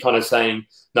 Are you kind of saying,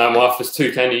 no, my offer is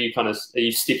 210? Are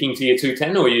you sticking to your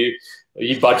 210, or are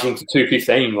you budging to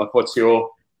 215? Like, what's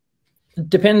your?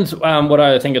 Depends what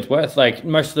I think it's worth. Like,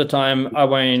 most of the time I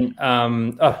won't.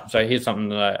 So here's something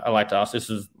that I like to ask. This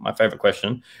is my favorite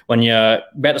question. When you're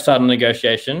about to start a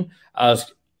negotiation,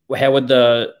 ask, how would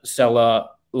the seller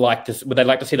like to? Would they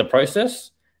like to see the process,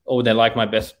 or would they like my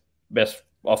best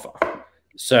offer?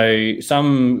 So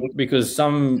because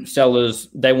some sellers,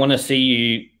 they want to see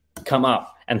you come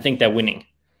up and think they're winning.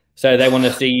 So they want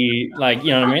to see you, like,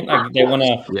 you know what I mean? Like, they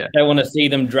want to see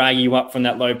them drag you up from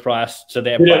that low price to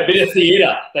their price. Bit of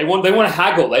theatre. They want to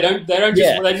haggle. They don't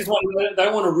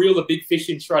want to reel the big fish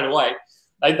in straight away.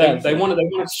 They want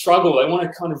to struggle. They want to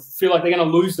kind of feel like they're going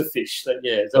to lose the fish. But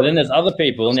then there's other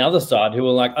people on the other side who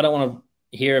are like, I don't want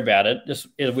to hear about it. Just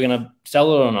if we're going to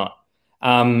sell it or not.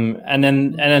 And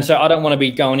then so I don't want to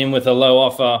be going in with a low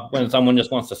offer when someone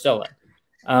just wants to sell it.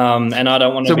 And I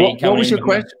don't want to be. What was your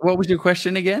question? What was your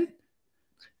question again?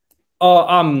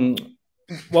 Oh,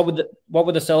 what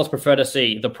would the sellers prefer to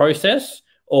see? The process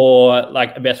or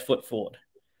like a best foot forward?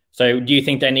 So do you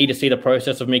think they need to see the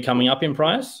process of me coming up in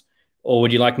price, or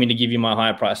would you like me to give you my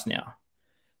higher price now?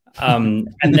 And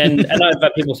then I know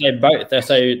that people say both.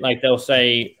 They'll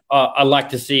say, I like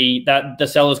to see that the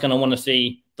seller's going to want to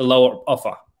see the lower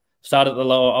offer. Start at the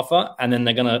lower offer, and then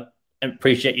they're going to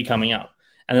appreciate you coming up.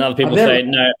 And then other people say,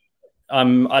 no,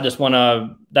 I just want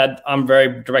to, that I'm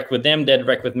very direct with them. They're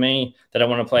direct with me. They don't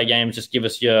want to play games. Just give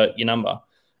us your number.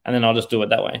 And then I'll just do it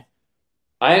that way.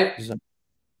 I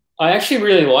actually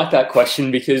really like that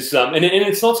question because, and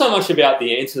it's not so much about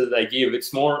the answer that they give.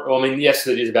 It's more, I mean, yes,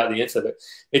 it is about the answer, but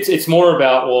it's more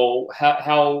about, well,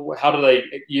 how do they,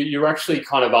 you're actually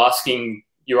kind of asking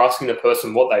the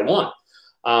person what they want.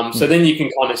 So then you can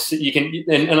kind of,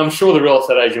 and I'm sure the real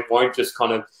estate agent won't just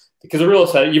kind of, because the real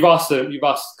estate, you've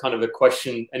asked kind of a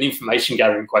question, an information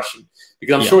gathering question,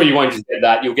 because I'm sure you won't just get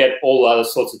that. You'll get all other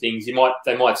sorts of things. They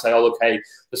might say, oh, look, hey,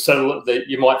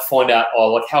 you might find out,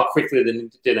 oh, like how quickly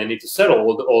do they need to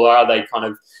settle, or are they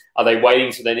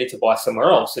waiting till they need to buy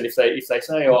somewhere else? And if they say,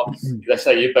 they want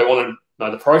to know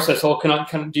the process, or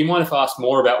do you mind if I ask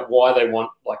more about why they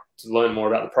want to learn more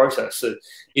about the process? So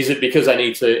is it because they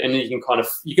need to, and then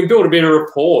you can build a bit of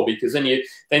rapport, because then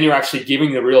you're actually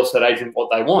giving the real estate agent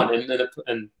what they want,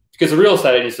 and because the real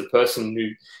estate agent is the person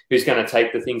who's going to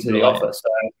take the thing to the offer. So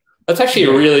that's actually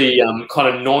a really kind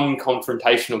of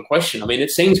non-confrontational question. I mean, it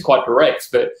seems quite direct,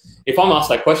 but if I'm asked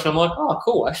that question, I'm like, oh,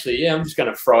 cool. Actually, yeah, I'm just going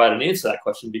to throw out an answer to that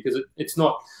question, because it's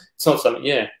not something.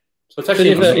 Yeah, so it's actually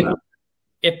interesting.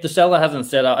 If the seller hasn't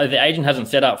set up, if the agent hasn't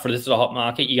set up for this is a hot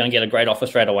market, you're going to get a great offer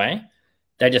straight away.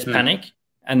 They just panic,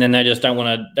 and then they just don't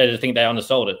want to. They just think they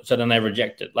undersold it, so then they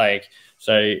reject it.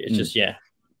 So it's just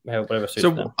whatever suits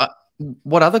them.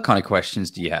 What other kind of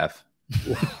questions do you have?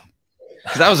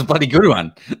 Because that was a bloody good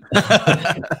one.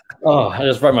 Oh, I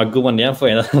just wrote my good one down for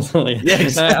you.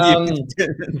 Yes.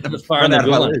 Just firing the good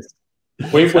one.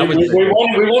 We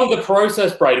wanted the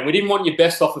process, Brayden. We didn't want your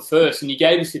best offer first, and you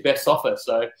gave us your best offer.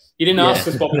 So you didn't ask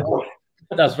us what we wanted.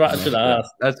 That's right. I should have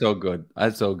asked. That's all good.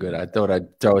 That's all good. I thought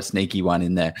I'd throw a sneaky one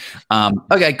in there.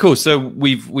 Okay, cool. So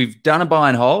we've done a buy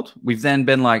and hold. We've then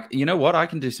been like, you know what? I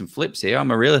can do some flips here.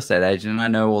 I'm a real estate agent and I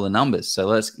know all the numbers. So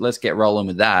let's get rolling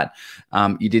with that.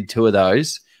 You did 2 of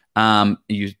those.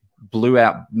 You blew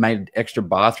out, made extra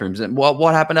bathrooms. And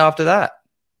what happened after that?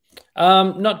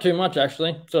 Not too much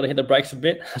actually. Sort of hit the brakes a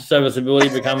bit. Serviceability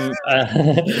become.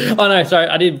 Oh no, sorry.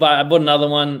 I bought another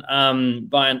one.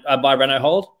 Buy rent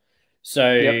hold.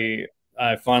 So Yep.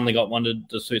 I finally got one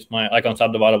that suits my like on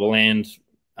subdividable land.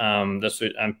 That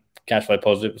suit cash flow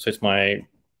positive suits my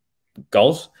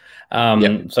goals. So I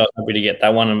was happy to get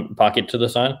that one and park it to the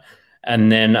side.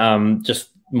 And then just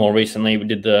more recently, we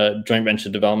did the joint venture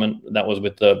development that was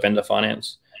with the vendor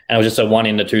finance, and it was just a 1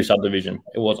 into 2 subdivision.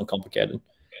 It wasn't complicated.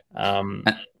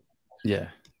 Yeah.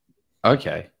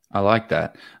 Okay. I like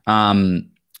that.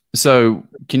 So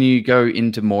can you go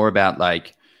into more about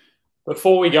like,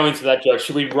 Before we go into that, Joe,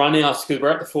 should we run because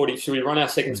we're at the 40, should we run our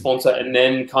second sponsor and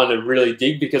then kind of really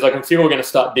dig? Because I can feel we're going to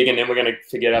start digging and then we're going to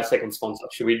forget our second sponsor.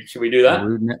 Should we do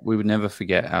that? We would never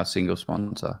forget our single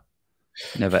sponsor.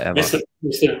 Never, ever.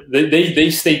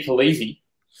 These Steve Polizzi.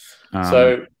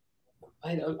 So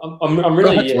I'm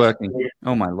really... It's working.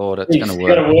 Oh, my Lord. It's going to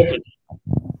work.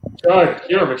 Joe,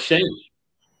 you're a machine.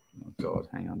 Oh, God.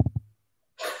 Hang on.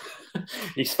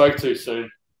 He spoke too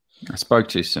soon. I spoke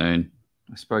too soon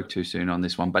on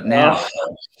this one, but now...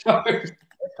 Let's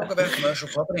talk about commercial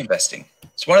property investing.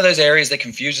 It's one of those areas that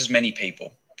confuses many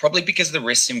people, probably because of the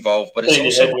risks involved, but it's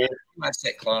also one of the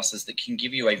asset classes that can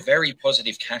give you a very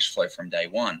positive cash flow from day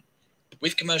one.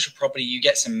 With commercial property, you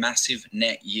get some massive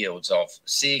net yields of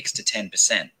 6 to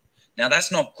 10%. Now,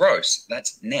 that's not gross,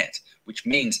 that's net, which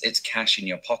means it's cash in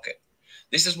your pocket.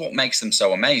 This is what makes them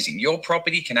so amazing. Your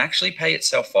property can actually pay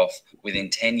itself off within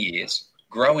 10 years,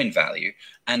 grow in value,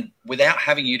 and without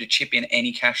having you to chip in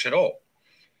any cash at all.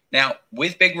 Now,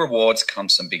 with big rewards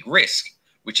comes some big risk,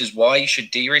 which is why you should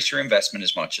de-risk your investment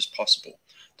as much as possible.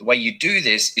 The way you do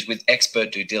this is with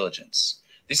expert due diligence.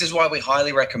 This is why we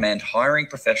highly recommend hiring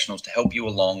professionals to help you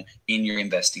along in your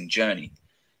investing journey.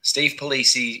 Steve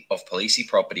Polizzi of Polizzi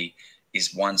Property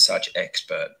is one such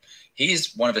expert. He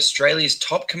is one of Australia's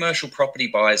top commercial property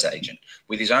buyer's agent.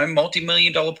 With his own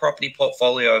multi-million-dollar property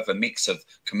portfolio of a mix of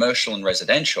commercial and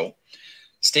residential,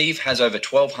 Steve has over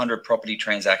 1,200 property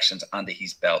transactions under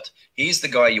his belt. He's the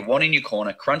guy you want in your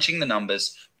corner, crunching the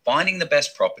numbers, finding the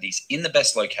best properties in the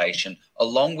best location,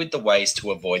 along with the ways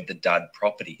to avoid the dud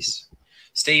properties.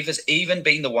 Steve has even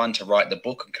been the one to write the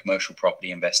book on commercial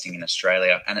property investing in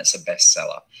Australia, and it's a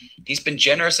bestseller. He's been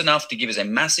generous enough to give us a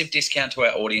massive discount to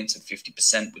our audience of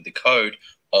 50% with the code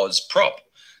AUS Prop.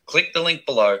 Click the link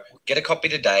below, get a copy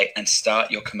today, and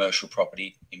start your commercial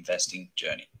property investing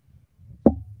journey.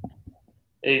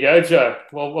 There you go, Joe.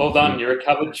 Well done. You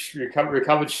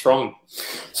recovered strong.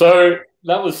 So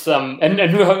that was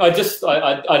I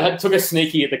took a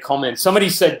sneaky at the comments. Somebody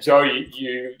said, Joe,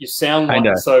 you sound like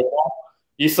so.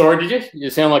 You saw it, did you? You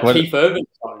sound like Keith Urban.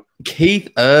 Keith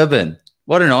Urban.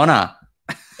 What an honor.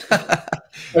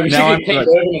 We should get Keith Urban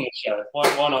on the show.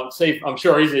 Why not? See, I'm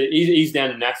sure he's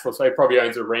down in Nashville, so he probably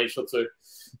owns a ranch or two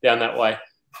down that way.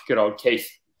 Good old Keith.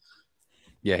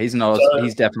 Yeah, he's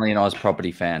definitely an Oz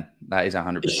property fan. That is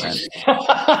 100%.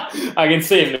 I can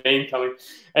see a meme coming.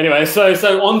 Anyway, so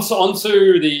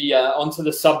onto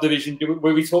the subdivision.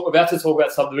 Were we about to talk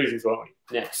about subdivisions, weren't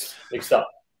we? Next up.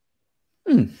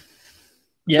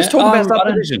 Yeah, let's talk about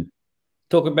subdivision.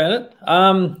 Talk about it.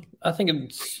 I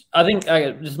think this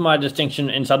is my distinction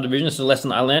in subdivision. This is a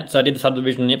lesson I learned. So I did the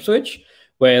subdivision in Ipswich,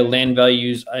 where land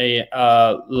values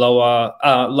are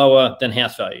lower than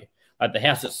house value. Like the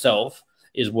house itself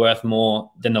is worth more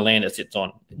than the land it sits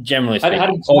on. Generally speaking, how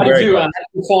did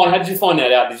you find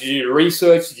that out? Did you do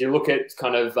research? Did you look at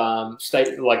kind of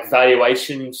state like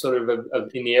valuation sort of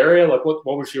in the area? Like what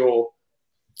was your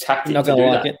tactic? Not gonna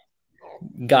like it.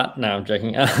 Gut. No, I'm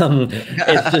joking.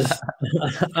 It's just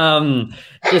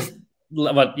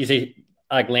what you see,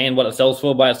 like land, what it sells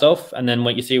for by itself, and then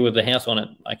what you see with the house on it,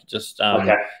 like just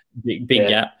big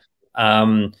gap.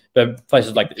 But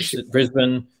places like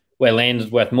Brisbane, where land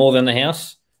is worth more than the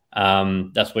house,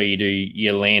 that's where you do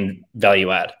your land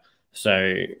value add.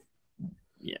 So,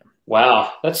 yeah.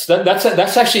 Wow, that's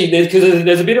actually because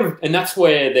there's a bit of, and that's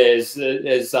where there's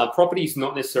property is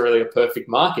not necessarily a perfect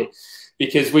market.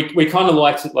 Because we kind of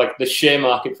like the share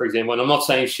market, for example, and I'm not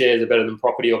saying shares are better than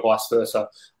property or vice versa.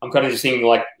 I'm kind of just saying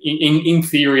like in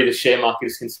theory, the share market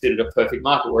is considered a perfect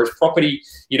market, whereas property,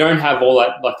 you don't have all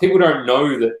that. Like people don't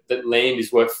know that land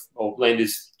is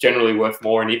generally worth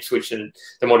more in Ipswich than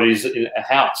what it is in a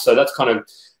house. So that's a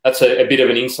bit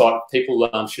of an insight.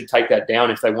 People should take that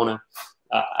down if they want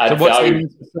to add value.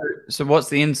 So what's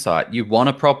the insight? You want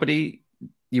a property?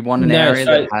 You want an area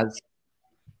that has...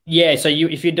 Yeah, so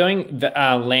if you're doing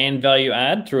land value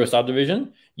add through a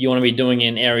subdivision, you want to be doing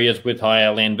in areas with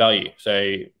higher land value,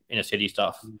 so inner city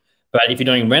stuff. But if you're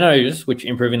doing renos, which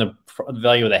improving the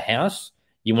value of the house,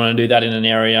 you want to do that in an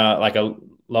area like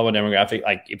lower demographic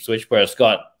like Ipswich, where it's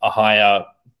got a higher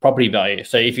property value.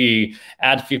 So if you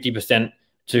add 50%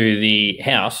 to the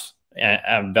house,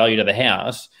 value to the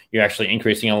house, you're actually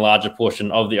increasing a larger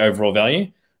portion of the overall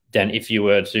value than if you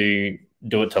were to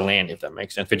do it to land, if that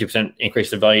makes sense. 50% increase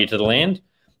the value to the land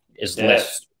is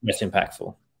less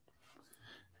impactful.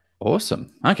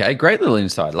 Awesome. Okay, great little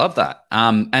insight. Love that.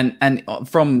 And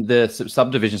from the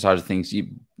subdivision side of things, you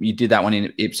did that one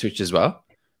in Ipswich as well?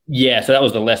 Yeah, so that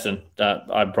was the lesson that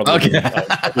I probably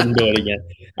I wouldn't do it again.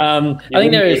 I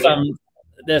think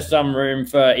there's some room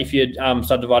for if you're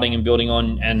subdividing and building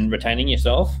on and retaining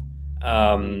yourself.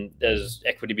 There's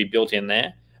equity to be built in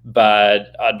there,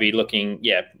 but I'd be looking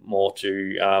more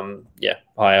to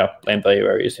higher land value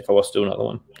areas if I was to do another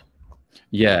one.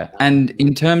 Yeah, and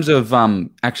in terms of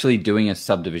actually doing a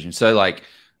subdivision, so like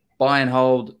buy and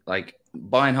hold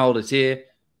is here,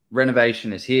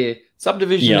 renovation is here,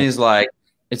 subdivision is like,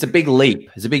 it's a big leap,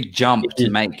 it's a big jump to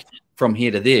make from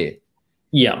here to there.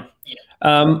 Yeah.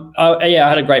 I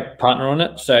had a great partner on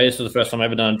it. So this was the first time I've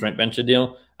ever done a joint venture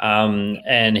deal.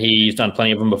 And he's done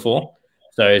plenty of them before.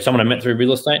 So someone I met through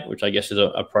real estate, which I guess is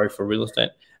a pro for real estate,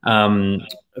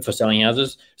 for selling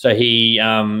houses. So he's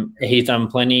done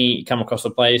plenty, come across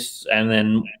the place, and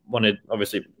then wanted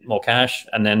obviously more cash.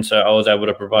 And then so I was able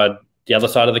to provide the other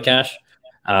side of the cash.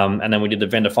 And then we did the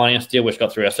vendor finance deal, which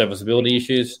got through our serviceability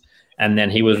issues. And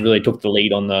then he really took the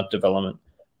lead on the development.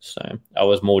 So I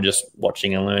was more just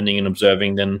watching and learning and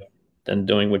observing than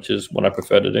doing, which is what I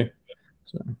prefer to do.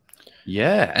 So.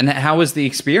 Yeah. And how was the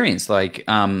experience like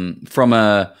from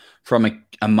a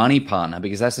money partner?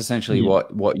 Because that's essentially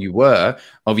what you were.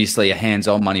 Obviously a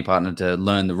hands-on money partner to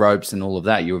learn the ropes and all of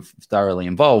that. You were thoroughly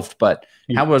involved. But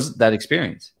how was that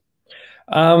experience?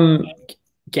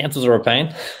 Councils are a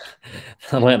pain.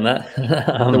 I learned that.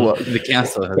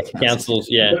 The councils,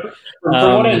 yeah.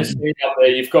 From what I understand out there,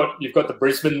 you've got the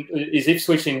Brisbane. Is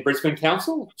Ipswich in Brisbane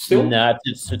Council still? No,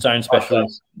 it's its own special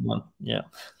one. Yeah.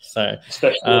 So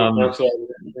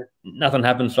nothing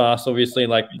happens fast, obviously,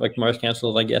 like most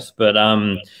councils, I guess. But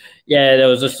there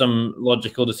was just some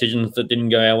logical decisions that didn't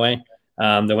go our way.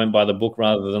 They went by the book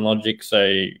rather than logic.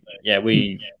 So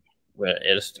we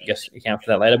just account for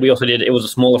that later. We also did. It was a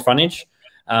smaller frontage.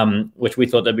 Which we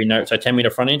thought there'd be 10 meter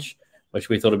frontage, which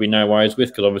we thought there'd be no worries with,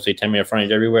 because obviously 10 meter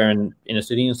frontage everywhere in a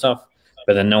city and stuff.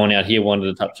 But then no one out here wanted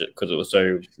to touch it because it was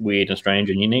so weird and strange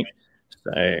and unique.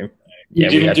 So do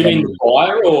you mean the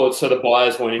buyer, or so the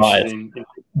buyers weren't interested?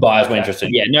 Buyers were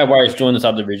interested. Yeah, no worries doing the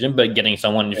subdivision, but getting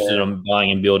someone interested in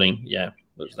buying and building,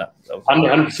 was that.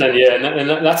 100%, yeah, and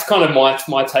that's kind of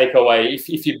my takeaway.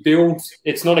 If you build,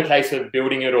 it's not a case of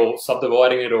building it or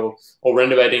subdividing it or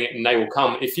renovating it and they will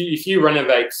come. If you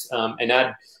renovate and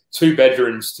add 2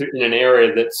 bedrooms in an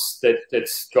area that's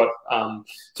got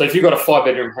so if you've got a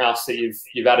 5-bedroom house that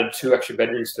you've added 2 extra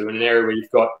bedrooms to in an area where you've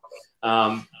got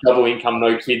double income,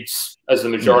 no kids as the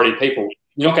majority of people,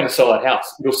 you're not going to sell that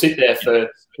house. It'll sit there for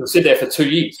 2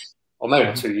 years. Or maybe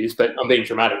not 2 years, but I'm being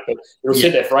dramatic. But it'll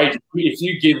sit there for ages. If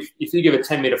you give a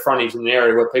 10-meter frontage in an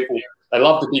area where people, they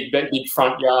love the big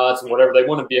front yards and whatever, they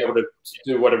want to be able to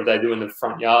do whatever they do in the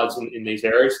front yards in these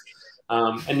areas.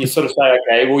 And you sort of say,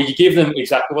 okay, well, you give them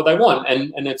exactly what they want,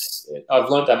 and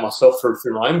I've learned that myself through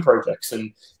my own projects,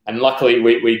 and luckily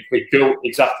we built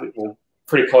exactly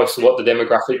pretty close to what the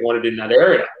demographic wanted in that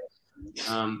area.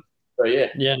 So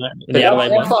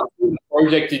how far through the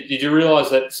project did you realize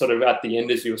that sort of at the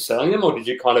end as you were selling them, or did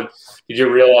you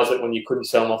realize it when you couldn't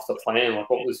sell them off the plan? Like,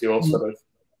 what was your sort of?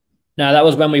 No, that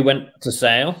was when we went to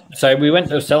sale. So we went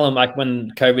to sell them like when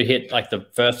COVID hit, like the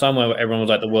first time where everyone was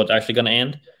like, the world's actually going to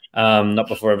end. Not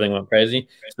before everything went crazy.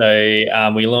 So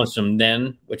we launched them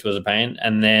then, which was a pain.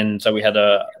 And then so we had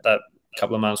that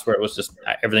couple of months where it was just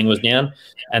everything was down,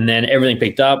 and then everything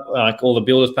picked up, like all the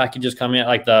builders packages coming out,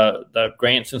 like the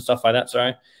grants and stuff like that.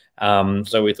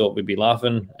 So we thought we'd be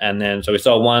laughing, and then so we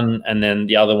sold one, and then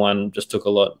the other one just took a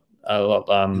lot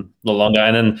longer,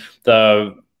 and then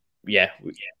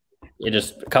it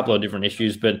just a couple of different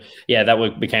issues, but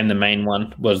that became the main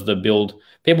one, was the build.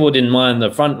 People didn't mind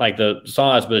the front, like the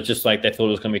size, but it's just like they thought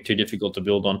it was going to be too difficult to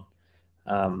build on.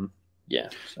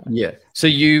 So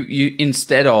you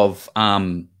instead of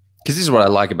because this is what I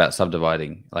like about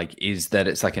subdividing, like, is that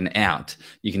it's like an out.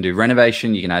 You can do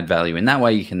renovation, you can add value in that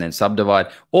way, you can then subdivide,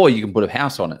 or you can put a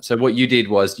house on it. So what you did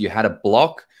was you had a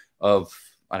block of,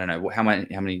 I don't know how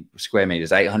many square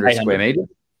meters, 800 square meters.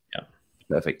 Yeah,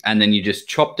 perfect. And then you just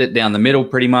chopped it down the middle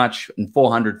pretty much, and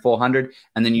 400,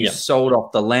 and then you sold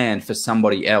off the land for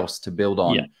somebody else to build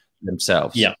on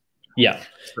themselves. Yeah,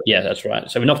 that's right.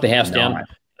 So we knocked the house down.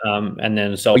 And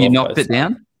then sold. You knocked it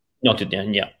down. Knocked it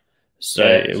down, yeah. So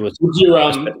it was.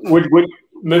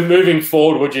 moving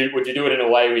forward, would you do it in a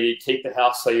way where you keep the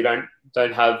house so you don't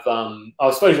have?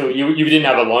 I suppose you didn't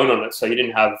have a loan on it, so you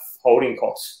didn't have holding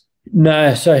costs.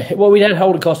 No, so we had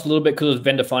holding costs a little bit because it was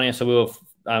vendor finance, so we were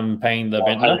paying the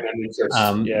vendor.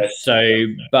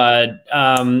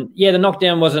 The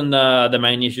knockdown wasn't the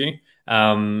main issue.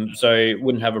 So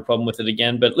wouldn't have a problem with it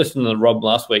again. But listening to Rob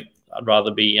last week, I'd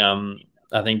rather be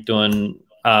I think doing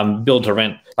build to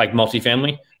rent, like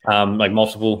multifamily, like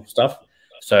multiple stuff.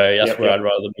 So that's where I'd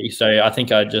rather be. So I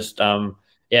think I'd just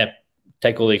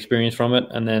take all the experience from it,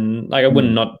 and then I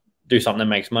wouldn't not do something that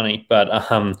makes money, but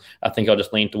I think I'll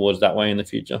just lean towards that way in the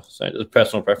future. So it's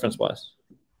personal preference wise.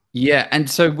 Yeah, and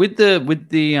so with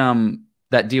the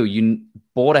that deal, you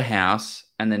bought a house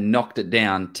and then knocked it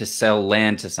down to sell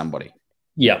land to somebody.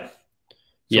 Yeah.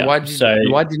 So why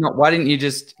didn't you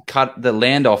just cut the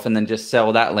land off and then just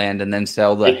sell that land and then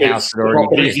sell the house that already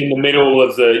property's in the middle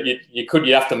of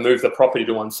you have to move the property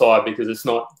to one side because it's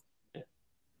not.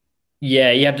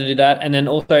 Yeah, you have to do that, and then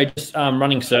also just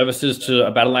running services to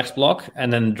a battle axe block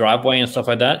and then driveway and stuff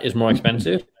like that is more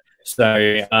expensive. So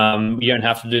you don't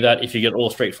have to do that if you get all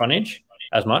street frontage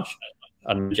as much.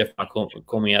 Jeff might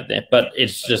call me out there, but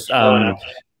it's just so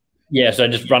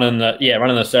just running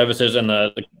the services and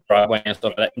the driveway and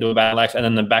stuff like that into a battle axe, and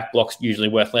then the back block's usually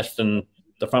worth less than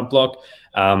the front block,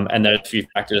 and there's a few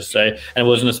factors. So, and it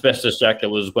was an asbestos jack that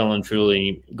was well and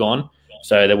truly gone.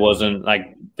 So there wasn't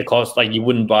the cost, you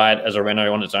wouldn't buy it as a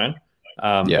reno on its own.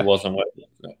 It wasn't worth it.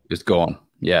 So. Just gone.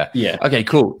 Yeah. Yeah. Okay,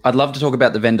 cool. I'd love to talk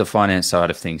about the vendor finance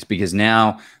side of things, because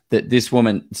now that this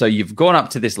woman, so you've gone up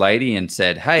to this lady and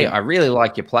said, hey, I really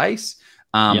like your place.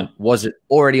 Was it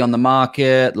already on the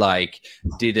market?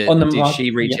 Did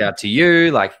she reach out to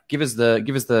you? Give us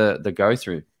the go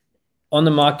through. On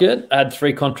the market, I had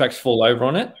 3 contracts fall over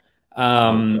on it.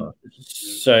 At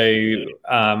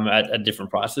different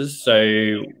prices.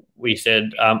 So we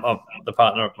said, my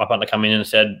partner come in and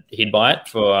said he'd buy it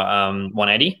for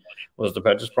 180 was the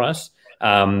purchase price.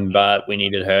 But we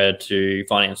needed her to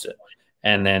finance it.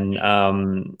 And then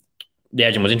the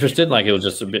agent was interested, it was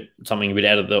just something a bit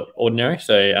out of the ordinary.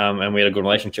 So, and we had a good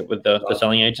relationship with the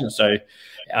selling agent. So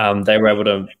they were able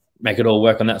to make it all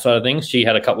work on that side of things. She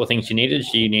had a couple of things she needed.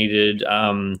 She needed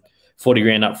 40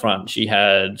 grand up front. She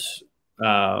wanted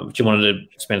to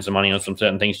spend some money on some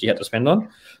certain things she had to spend on.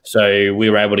 So we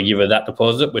were able to give her that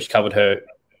deposit, which covered her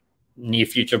near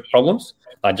future problems,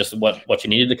 just what she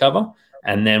needed to cover.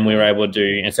 And then we were able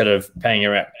to, instead of paying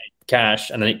her out cash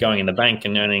and then it going in the bank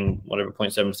and earning whatever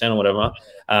 0.7% or whatever,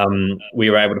 we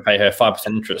were able to pay her 5%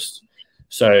 interest.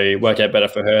 So it worked out better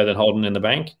for her than holding in the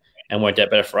bank, and worked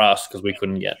out better for us because we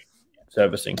couldn't get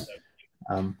servicing.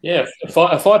 A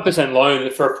 5%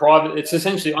 loan for a private, it's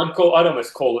essentially, I'd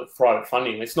almost call it private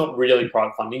funding. It's not really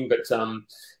private funding, but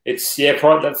it's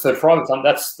that's the private fund.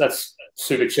 That's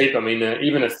super cheap. I mean,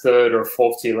 even a third or a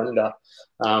fourth tier lender,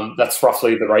 that's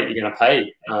roughly the rate you're going to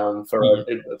pay for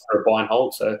a buy and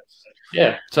hold. So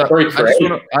very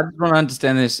creative. I just want to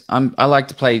understand this. I like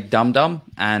to play dum-dum,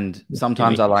 and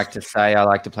sometimes I like to say I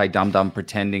like to play dum-dum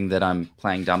pretending that I'm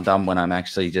playing dum-dum when I'm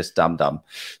actually just dum-dum.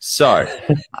 So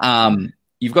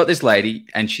you've got this lady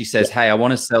and she says, hey, I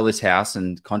want to sell this house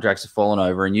and contracts have fallen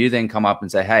over, and you then come up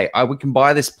and say, hey, we can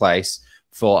buy this place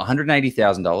for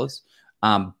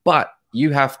 $180,000, but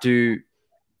you have to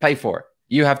pay for it.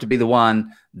 You have to be the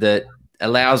one that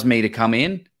allows me to come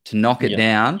in to knock it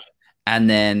down. And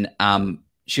then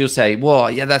she'll say, well,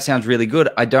 yeah, that sounds really good.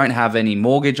 I don't have any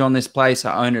mortgage on this place.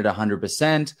 I own it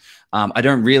 100%. I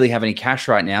don't really have any cash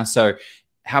right now. So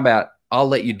how about I'll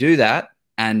let you do that,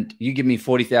 and you give me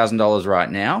 $40,000 right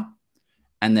now.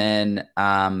 And then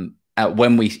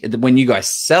when you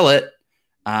guys sell it,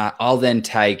 I'll then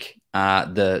take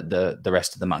the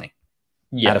rest of the money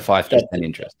at a 5%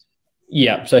 interest.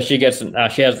 Yeah. So she gets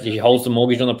she holds the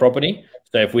mortgage on the property.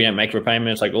 So if we don't make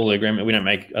repayments, all the agreement, we don't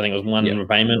make, I think it was one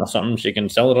repayment or something, she can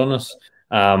sell it on us.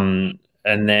 And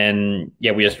then,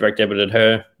 we just direct debited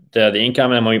her the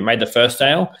income. And when we made the first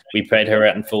sale, we paid her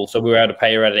out in full. So we were able to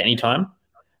pay her out at any time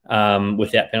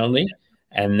without penalty.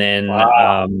 And then...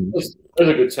 those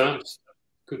are good terms.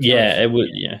 It would.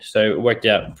 Yeah. So it worked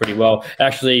out pretty well.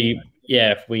 Actually,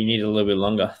 we needed a little bit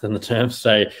longer than the terms.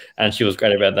 So, and she was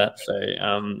great about that.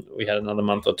 So we had another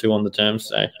month or 2 on the terms.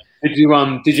 So... Did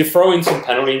you throw in some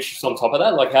penalty interest on top of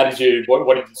that? How did you?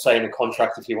 What did you say in the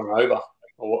contract if you went over?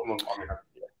 Or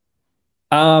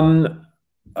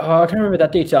I can't remember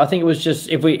that detail. I think it was just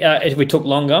if we took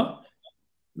longer,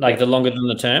 the longer than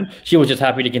the term, she was just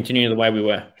happy to continue the way we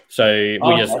were. So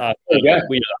we just asked,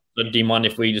 do you mind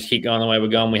if we just keep going the way we're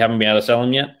going? We haven't been able to sell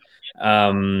them yet,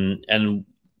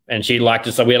 and she liked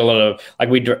it. So we had a lot of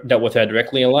we dealt with her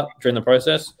directly a lot during the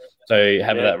process. So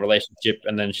having that relationship,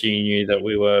 and then she knew that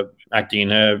we were acting in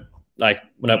her, like,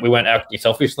 we weren't acting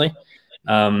selfishly.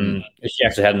 She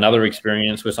actually had another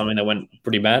experience with something that went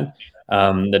pretty bad,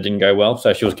 that didn't go well.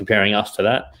 So she was comparing us to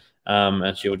that.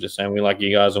 And she was just saying, we like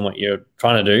you guys and what you're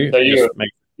trying to do. So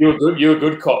you're a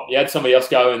good cop. You had somebody else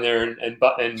go in there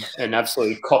and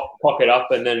absolutely cock it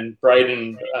up, and then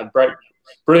brilliant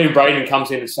Brayden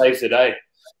comes in and saves the day.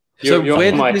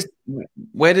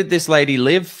 Where did this lady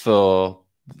live for?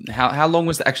 How long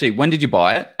was actually? When did you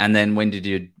buy it? And then when was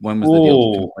the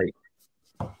deal complete?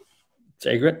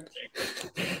 Secret.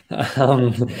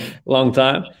 Long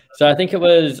time. So I think it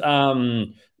was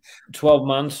 12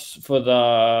 months for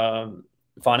the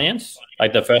finance,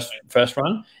 like the first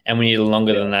run, and we needed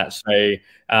longer than that. So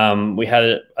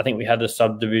I think we had the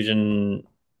subdivision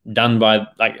done by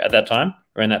around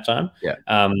that time. Yeah.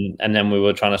 And then we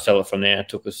were trying to sell it from there. It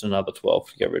took us another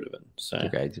 12 to get rid of it. So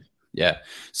okay. Yeah.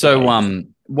 So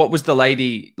what was the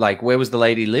lady like? Where was the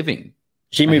lady living?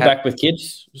 She moved back with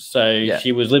kids. So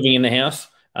she was living in the house.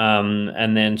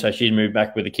 And then so she moved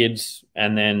back with the kids,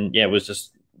 and then it was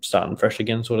just starting fresh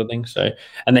again, sort of thing. So,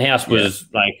 and the house was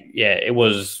it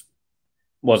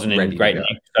wasn't in great nick.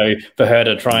 So for her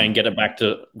to try and get it back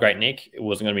to great nick, it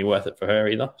wasn't going to be worth it for her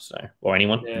either. So, or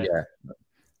anyone. Yeah.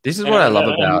 This is what I love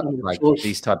about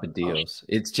these type of deals.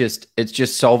 It's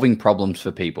just solving problems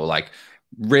for people. Like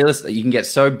real estate, you can get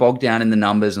so bogged down in the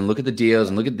numbers and look at the deals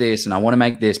and look at this and I want to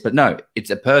make this, but no, it's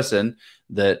a person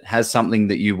that has something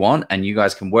that you want, and you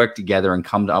guys can work together and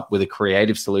come up with a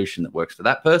creative solution that works for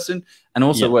that person and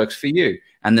also works for you.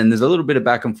 And then there's a little bit of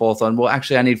back and forth on, well,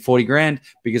 actually I need 40 grand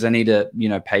because I need to,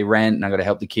 pay rent and I got to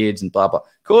help the kids and blah, blah.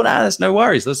 Cool. Nah, that's no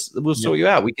worries. We'll sort you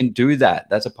out. We can do that.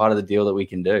 That's a part of the deal that we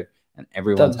can do, and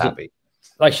everyone's happy.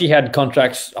 Like she had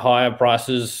contracts, higher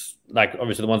prices, like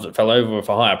obviously the ones that fell over were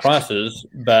for higher prices,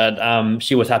 but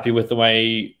she was happy with the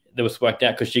way that was worked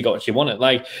out because she got what she wanted.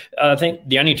 Like I think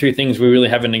the only two things we really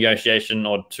have in negotiation,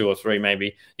 or two or three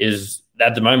maybe, is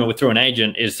at the moment we're through an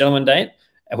agent, is settlement date,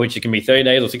 which it can be 30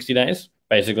 days or 60 days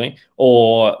basically,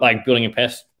 or like building a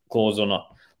pest clause or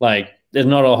not. Like there's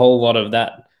not a whole lot of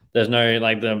that. There's no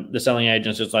like the selling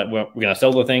agent's just like, we're going to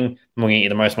sell the thing and we're going to get you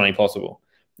the most money possible.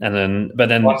 And then, but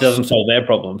then it doesn't solve their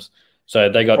problems. So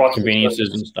they got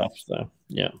conveniences and stuff. So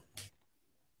yeah.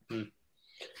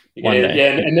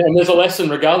 And there's a lesson,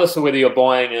 regardless of whether you're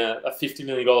buying a $50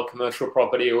 million commercial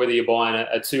property or whether you're buying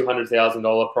a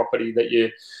 $200,000 property that you're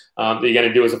going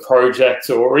to do as a project,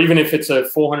 or even if it's a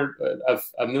 $1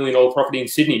 million property in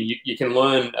Sydney, you can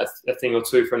learn a thing or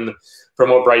two from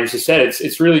what Brayden just said.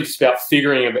 It's really just about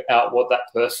figuring out what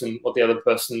the other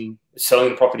person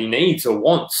selling the property needs or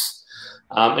wants.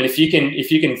 And if you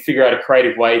can figure out a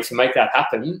creative way to make that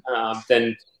happen,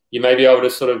 then you may be able to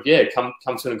sort of, come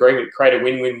to an agreement, create a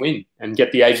win-win-win, and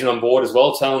get the agent on board as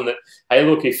well. Tell them that, hey,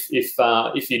 look, if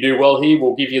you do well here,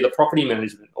 we'll give you the property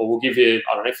management, or we'll give you,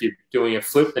 I don't know, if you're doing a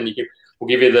flip, then we'll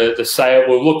give you the sale.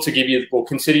 We'll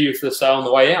consider you for the sale on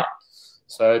the way out.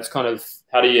 So it's kind of,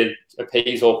 how do you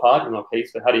appease all parties? Not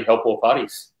appease, but how do you help all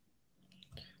parties?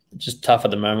 It's just tough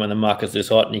at the moment when the market's this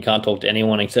hot and you can't talk to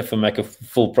anyone except for make a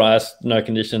full price, no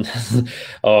condition,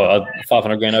 or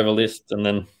 500 grand over list, and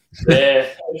then. Yeah,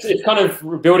 it's kind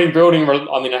of building.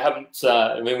 I mean, I haven't.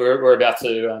 We're about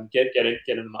to get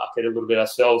in the market a little bit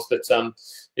ourselves, but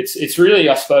it's really,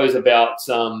 I suppose, about.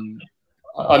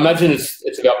 I imagine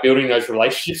it's about building those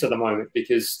relationships at the moment,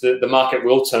 because the market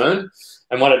will turn,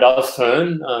 and when it does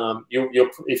turn,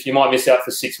 if you might miss out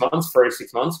for 6 months,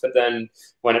 but then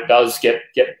when it does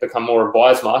become more a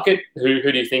buyer's market, who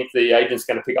do you think the agent's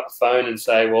going to pick up the phone and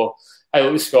say, well, hey,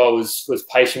 look, this guy was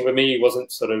patient with me. He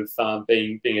wasn't sort of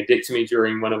being a dick to me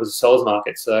during when it was a seller's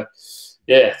market. So,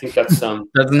 yeah, I think that's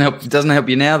doesn't help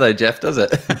you now though, Jeff, does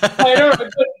it? I know,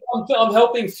 but I'm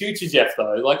helping future Jeff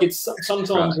though. Like it's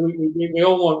sometimes we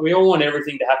all want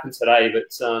everything to happen today,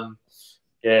 but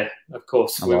yeah, of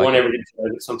course we want everything today,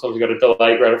 but sometimes we've got to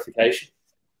delay gratification.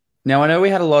 Now, I know we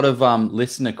had a lot of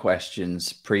listener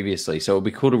questions previously, so it'll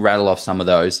be cool to rattle off some of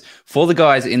those. For the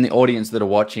guys in the audience that are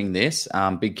watching this,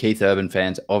 big Keith Urban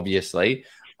fans, obviously,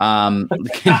 can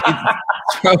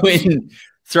you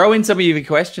throw in some of your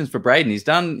questions for Brayden. He's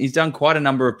done quite a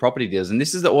number of property deals, and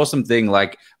this is the awesome thing.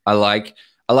 Like I like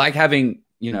having,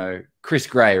 Chris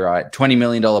Gray, right? $20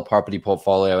 million property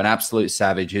portfolio, an absolute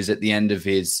savage who's at the end of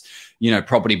his,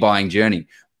 property buying journey.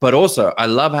 But also, I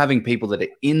love having people that are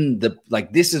in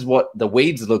this is what the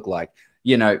weeds look like.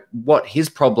 What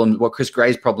Chris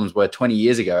Gray's problems were 20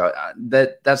 years ago,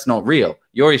 that's not real.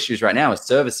 Your issues right now is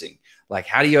servicing. Like,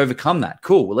 how do you overcome that?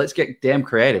 Cool. Well, let's get damn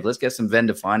creative. Let's get some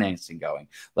vendor financing going.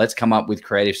 Let's come up with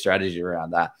creative strategy around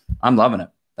that. I'm loving it.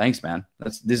 Thanks, man.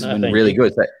 This has been really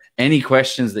good. So any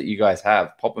questions that you guys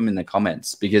have, pop them in the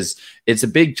comments because it's a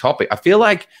big topic. I feel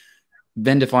like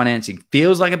vendor financing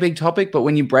feels like a big topic, but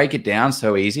when you break it down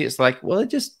so easy, it's like, well, it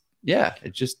just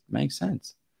makes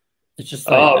sense. It's just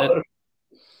like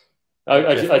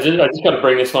I just got to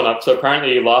bring this one up. So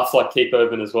apparently he laughs like Keith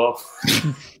Urban as well.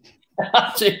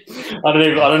 I don't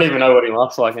even know what he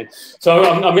laughs like. So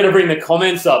I'm going to bring the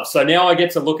comments up. So now I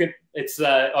get to look at it's.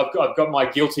 I've got my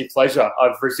guilty pleasure.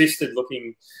 I've resisted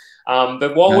looking,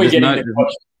 but while we're getting the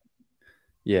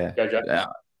questions,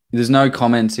 there's no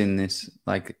comments in this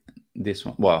like this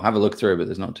one. Well, have a look through, but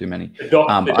there's not too many.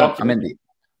 I meant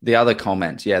the other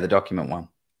comments. Yeah, the document one.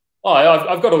 Oh,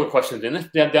 I've got all the questions in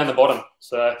there down the bottom.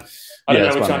 So I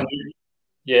don't know which one.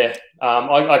 Yeah,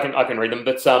 I can read them.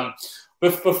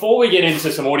 But before we get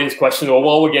into some audience questions, or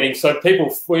while we're getting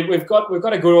people, we've got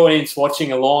a good audience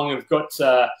watching along. We've got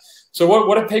so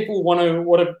what do people want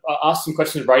to ask some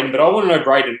questions, Brayden? But I want to know,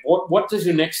 Brayden, what does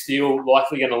your next deal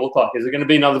likely going to look like? Is it going to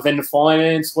be another vendor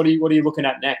finance? What are you looking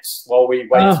at next while we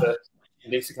wait for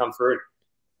things to come through?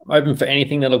 I'm open for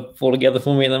anything that'll fall together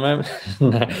for me at the moment.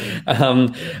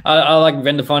 I like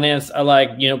vendor finance. I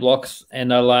like unit blocks,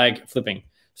 and I like flipping.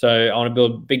 So I want to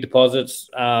build big deposits.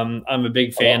 I'm a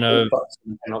big fan of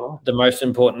the most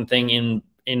important thing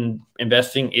in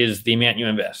investing is the amount you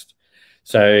invest.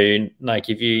 So like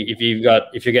if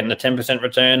you're getting a 10%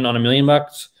 return on $1 million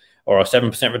or a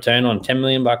 7% return on $10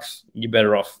 million, you're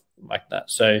better off like that.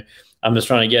 So I'm just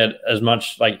trying to get as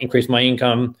much increase my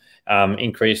income,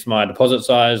 increase my deposit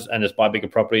size, and just buy bigger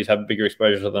properties, have bigger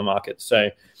exposure to the market. So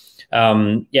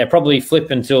probably flip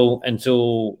until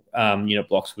unit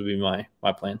blocks would be my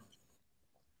plan.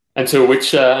 Until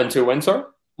when, sorry?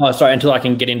 Oh, sorry, until I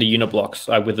can get into unit blocks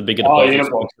with the bigger deposits.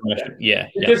 Unit blocks. Yeah.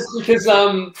 Because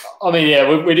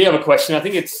we do have a question. I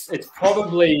think it's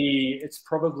probably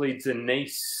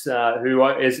Denise who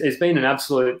has been an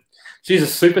absolute. She's a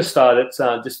superstar. That's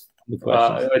just.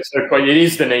 It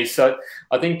is Denise. So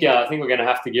I think we're going to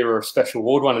have to give her a special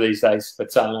award one of these days.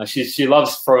 But she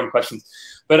loves throwing questions.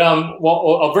 But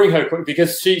I'll bring her quick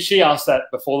because she asked that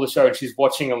before the show and she's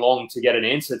watching along to get it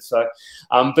answered. So,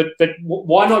 but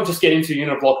why not just get into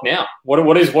unit block now?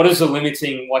 What is the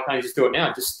limiting? Why can't you just do it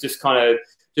now?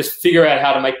 Just figure out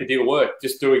how to make the deal work.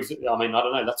 Just do. I don't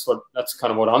know. That's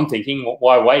kind of what I'm thinking.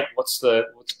 Why wait? Do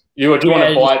you want to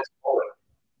buy it?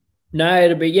 No,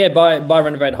 it'll be buy,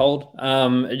 renovate, hold.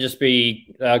 It'd just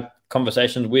be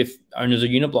conversations with owners of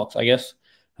unit blocks, I guess.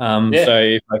 So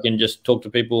if I can just talk to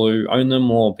people who own them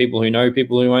or people who know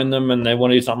people who own them and they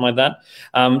want to do something like that,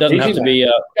 it doesn't have to be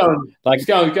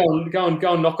go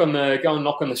and knock on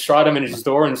the Strata manager's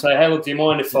door and say, hey, look, do you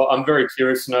mind if I'm very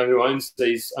curious to know who owns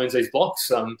these blocks?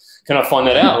 Can I find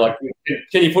that out? Like,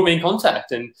 can you put me in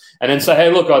contact? And then say, hey,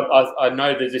 look, I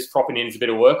know that this property needs a bit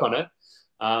of work on it.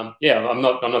 I'm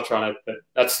not trying to, but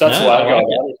that's why I go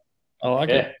about it. I like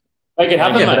it. Make it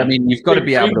happen, mate. But I mean, you've got to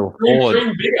be able to afford.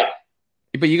 Dream bigger.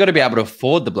 But you got to be able to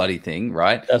afford the bloody thing,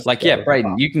 right? That's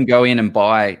Brayden, you can go in and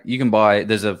buy. You can buy.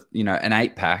 There's an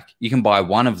 8-pack. You can buy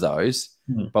one of those.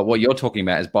 But what you're talking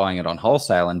about is buying it on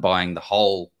wholesale and buying the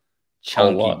whole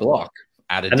chunky block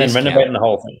at a discount. Then renovating the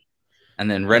whole thing. And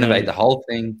then renovate the whole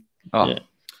thing. Oh, yeah.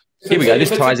 Here we go. This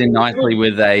ties in nicely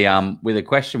with a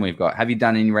question we've got. Have you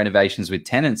done any renovations with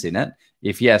tenants in it?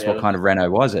 If yes, what kind of reno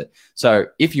was it? So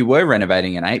if you were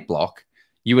renovating an 8 block,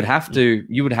 you would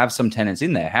have some tenants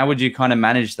in there. How would you kind of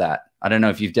manage that? I don't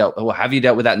know if have you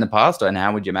dealt with that in the past, and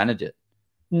how would you manage it?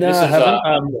 No, I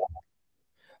haven't.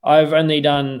 I've only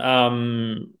done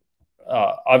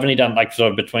like sort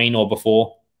of between or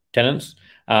before tenants.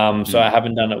 So I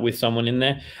haven't done it with someone in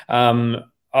there.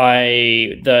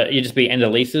 You just be end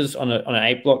of leases on an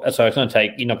 8 block. So it's going to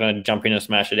take, you're not going to jump in and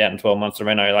smash it out in 12 months of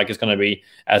reno. Like it's going to be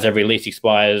as every lease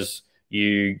expires,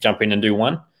 you jump in and do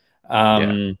one. How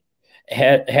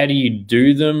do you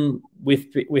do them with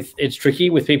it's tricky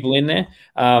with people in there.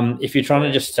 If you're trying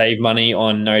to just save money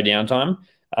on no downtime,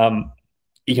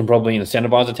 you can probably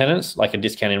incentivize the tenants, like a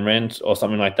discount in rent or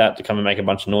something like that, to come and make a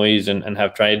bunch of noise and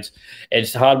have trades.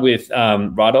 It's hard with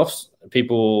write-offs.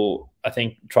 People, I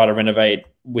think, try to renovate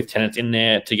with tenants in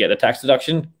there to get the tax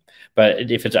deduction,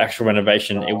 but if it's actual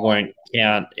renovation, it won't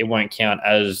count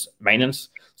as maintenance.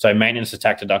 So maintenance is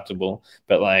tax deductible,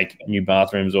 but like new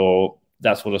bathrooms or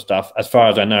that sort of stuff, as far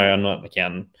as I know, I'm not an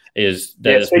accountant, it's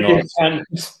not tax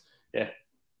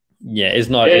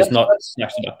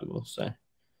deductible. So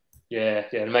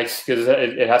it makes, because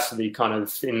it has to be kind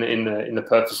of in the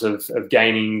purpose of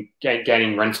gaining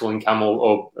rental income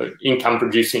or income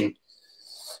producing.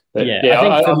 But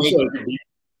I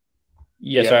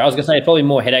was gonna say probably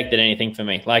more headache than anything for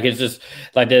me. Like it's just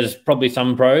like there's probably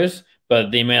some pros, but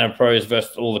the amount of pros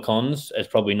versus all the cons is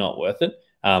probably not worth it.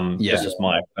 That's just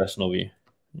my personal view.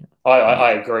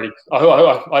 I agree.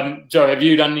 Joe, have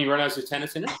you done any renos with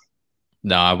tenants in it?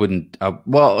 No, I wouldn't.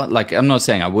 Well, like, I'm not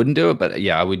saying I wouldn't do it, but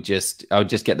yeah, I would just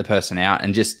get the person out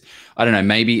and just, I don't know,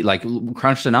 maybe like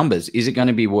crunch the numbers. Is it going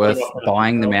to be worth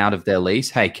buying them out of their lease?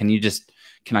 Hey, can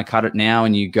I cut it now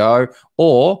and you go?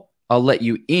 Or I'll let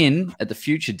you in at the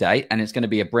future date and it's going to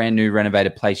be a brand new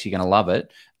renovated place. You're going to love it.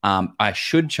 I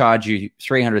should charge you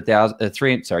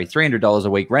 $300 a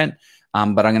week rent.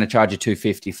 But I'm going to charge you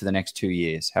 $250 for the next 2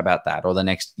 years. How about that? Or the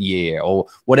next year, or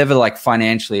whatever, like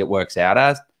financially it works out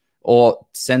as, or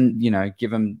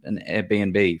give them an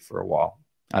Airbnb for a while.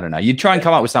 I don't know. You'd try and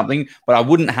come up with something, but I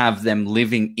wouldn't have them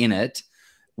living in it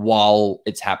while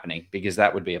it's happening, because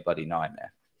that would be a bloody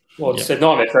nightmare. Well, it's a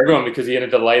nightmare for everyone, because you're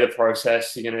going to delay the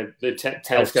process. The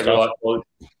tenant's going to be like, well,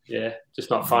 yeah, just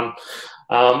not fun.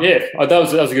 That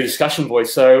was a good discussion,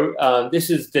 boys. So this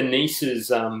is Denise's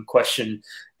question.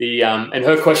 And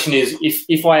her question is,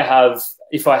 if I had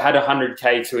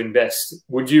 $100K to invest,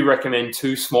 would you recommend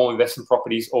 2 small investment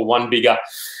properties or 1 bigger?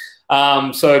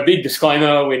 So a big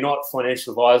disclaimer: we're not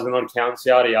financial advisors, we're not accountants,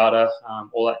 yada yada,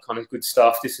 all that kind of good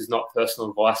stuff. This is not personal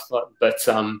advice, but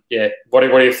what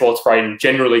are your thoughts, Brayden?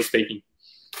 Generally speaking,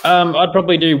 I'd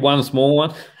probably do 1 small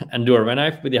one and do a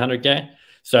reno with the 100K.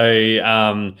 So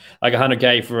like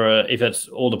 100K if it's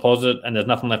all deposit and there's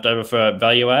nothing left over for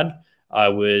value add, I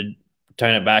would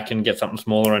turn it back and get something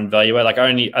smaller and value add. Like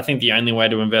I think the only way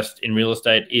to invest in real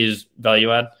estate is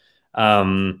value add.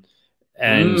 So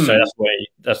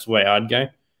that's the way I'd go.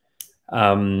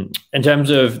 In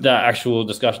terms of the actual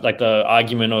discussion, like the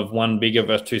argument of 1 bigger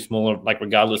versus 2 smaller, like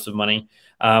regardless of money,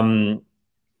 I'd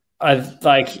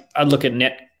look at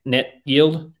net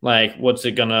yield. Like, what's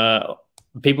it gonna?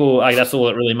 People, like, that's all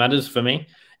that really matters for me,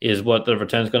 is what the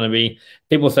return's going to be.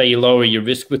 People say you lower your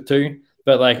risk with 2,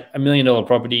 but like $1 million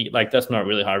property, like, that's not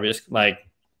really high risk. Like,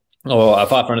 or a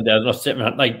 500,000 or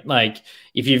 700, like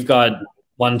if you've got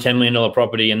one $10 million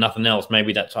property and nothing else,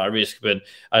 maybe that's high risk. But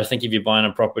I just think if you're buying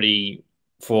a property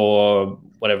for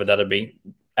whatever that'd be,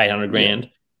 800 grand,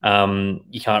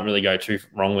 you can't really go too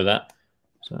wrong with that.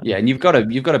 So. Yeah, and you've got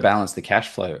to balance the cash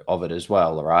flow of it as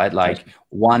well, right? Like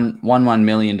 $1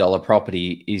 million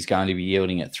property is going to be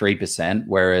yielding at 3%,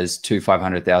 whereas 2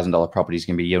 $500,000 properties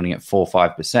can be yielding at 4 or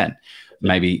 5%.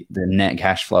 Maybe the net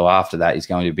cash flow after that is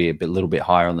going to be a little bit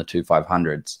higher on the 2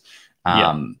 500s.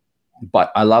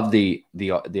 But I love the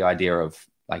idea of,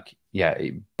 like,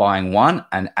 buying one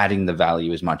and adding the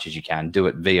value as much as you can. Do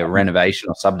it via renovation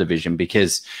or subdivision,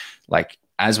 because, like,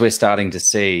 as we're starting to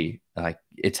see, like,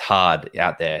 it's hard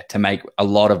out there to make a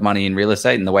lot of money in real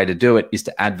estate, and the way to do it is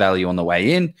to add value on the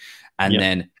way in and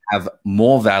then have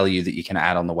more value that you can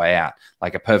add on the way out.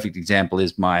 Like, a perfect example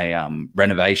is my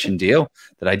renovation deal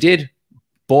that I did.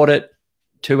 Bought it,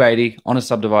 280 on a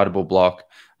subdividable block,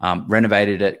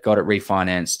 renovated it, got it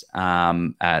refinanced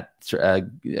at a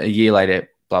year later,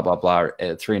 blah, blah, blah,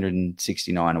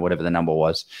 369 or whatever the number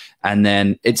was. And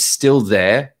then it's still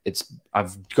there.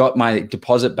 I've got my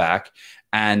deposit back,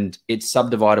 and it's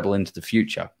subdividable into the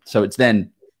future. So it's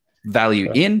then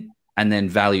value in and then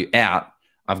value out.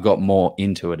 I've got more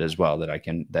into it as well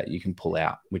that you can pull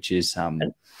out, which is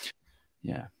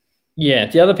Yeah,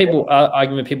 the other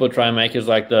argument people try and make is,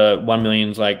 like, the 1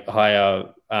 million's like higher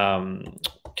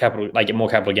capital, like, get more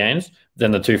capital gains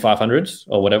than the 2 500s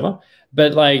or whatever.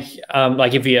 But like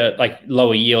if you're like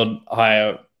lower yield,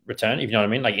 higher return, if you know what I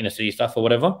mean, like inner city stuff or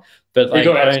whatever. But like,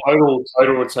 you're talking about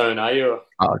total return, are you?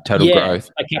 Oh, total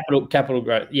growth, like capital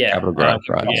growth, capital growth,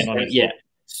 right? Yeah.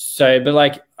 So, but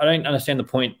like, I don't understand the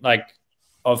point, like,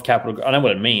 of capital. I know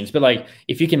what it means, but like,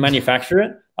 if you can manufacture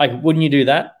it, like, wouldn't you do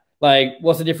that? Like,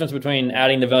 what's the difference between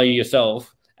adding the value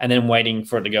yourself and then waiting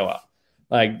for it to go up?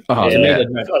 Like,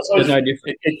 there's no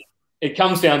difference. It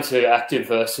comes down to active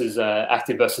versus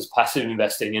passive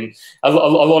investing, and a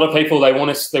lot of people, they want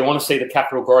to see the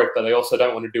capital growth, but they also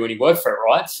don't want to do any work for it,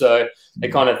 right? So they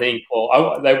kind of think,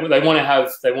 well, they want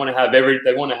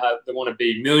to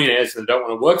be millionaires, and they don't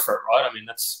want to work for it, right? I mean,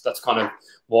 that's kind of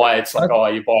why it's like,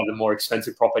 you buy the more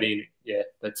expensive property,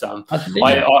 but I'm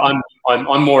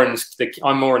more in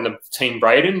the team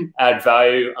Brayden, add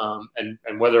value,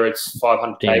 and whether it's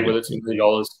 $500K, whether it's $1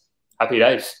 million, happy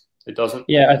days. It doesn't.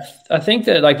 Yeah, I think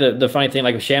that, like, the funny thing,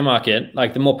 like, a share market,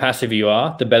 like, the more passive you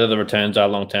are, the better the returns are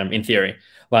long term, in theory.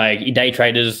 Like, day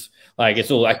traders, like, it's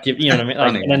all active, you know what I mean?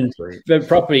 Like, and then the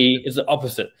property is the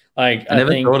opposite. Like, I never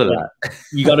think thought of that.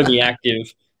 You got to be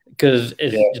active, because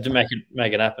it's to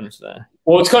make it happen. So.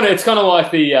 Well, it's kind of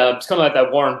like that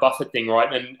Warren Buffett thing,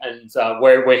 right? And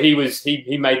where he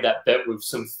made that bet with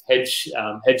some hedge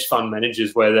fund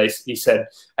managers where he said,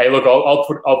 hey, look,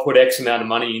 I'll put X amount of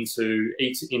money into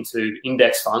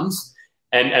index funds,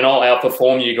 and I'll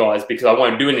outperform you guys because I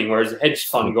won't do anything. Whereas the hedge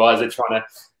fund guys are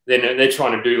they're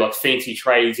trying to do like fancy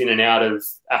trades in and out of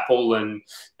Apple and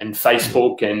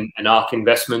Facebook and ARK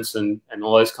Investments and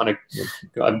all those kind of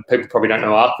people probably don't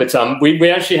know ARK, but we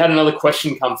actually had another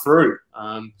question come through.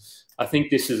 I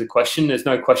think this is a question. There's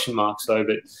no question marks though,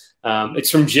 but it's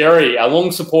from Jerry, a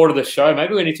long supporter of the show.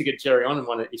 Maybe we need to get Jerry on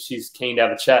if she's keen to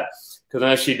have a chat, because I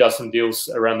know she does some deals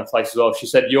around the place as well. She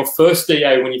said, your first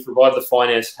DA when you provide the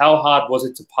finance, how hard was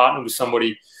it to partner with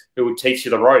somebody who would teach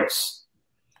you the ropes?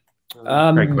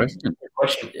 Great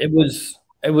question. It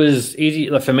was easy.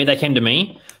 Like for me, they came to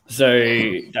me, so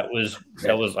that was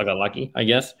I got lucky, I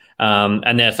guess.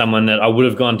 And there's someone that I would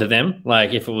have gone to them,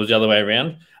 like if it was the other way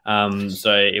around.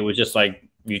 So it was just like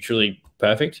mutually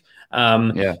perfect. So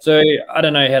I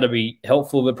don't know how to be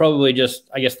helpful, but probably just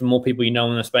I guess the more people you know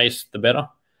in the space, the better.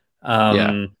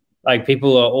 Like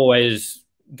people are always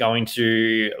going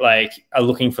to are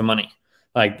looking for money.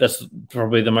 Like that's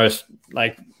probably the most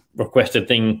requested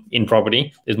thing in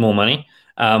property is more money.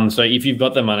 So if you've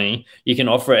got the money, you can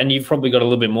offer it, and you've probably got a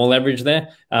little bit more leverage there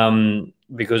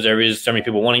because there is so many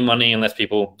people wanting money and less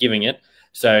people giving it.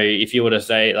 So if you were to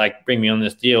say bring me on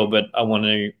this deal, but I want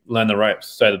to learn the ropes.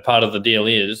 So the part of the deal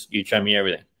is you show me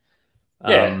everything.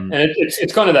 And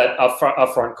it's kind of that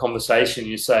upfront conversation.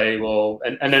 You say, well,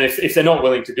 and then if they're not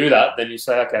willing to do that, then you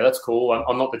say, okay, that's cool.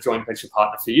 I'm not the joint venture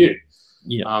partner for you.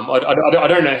 Yeah. I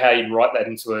don't know how you write that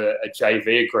into a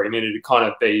JV agreement. It'd kind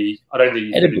of be, I don't think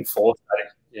you could enforce that.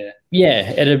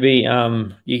 Yeah, it'd be,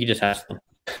 you could just ask them.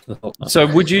 So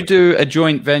would you do a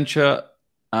joint venture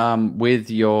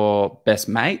with your best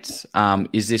mates?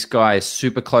 Is this guy a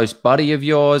super close buddy of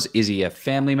yours? Is he a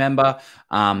family member?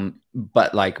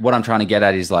 But what I'm trying to get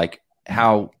at is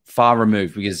how far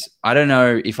removed, because I don't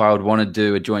know if I would want to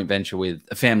do a joint venture with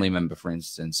a family member, for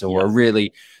instance, or a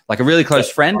really close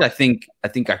friend. I think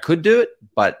I could do it,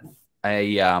 but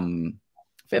a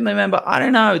family member, I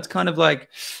don't know. It's kind of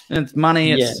it's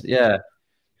money.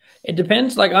 It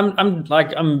depends. I'm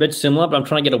a bit similar, but I'm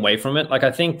trying to get away from it.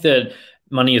 I think that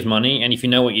money is money, and if you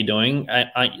know what you're doing,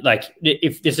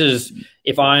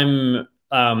 if I'm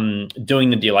doing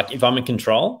the deal, if I'm in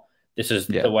control, this is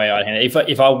the way I'd handle it.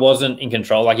 If I wasn't in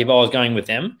control, if I was going with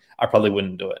them, I probably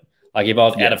wouldn't do it. If I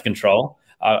was out of control,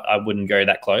 I wouldn't go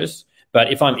that close.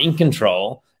 But if I'm in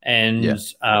control, and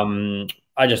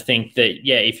I just think that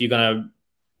if you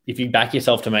back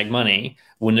yourself to make money,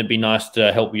 wouldn't it be nice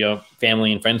to help your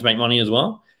family and friends make money as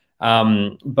well?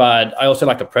 But I also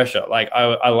like the pressure.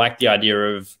 I like the idea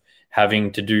of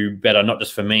having to do better, not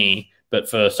just for me, but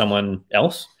for someone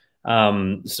else.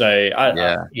 I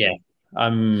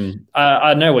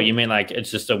know what you mean.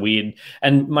 It's just a weird,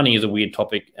 and money is a weird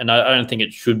topic, and I don't think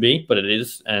it should be, but it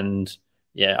is. And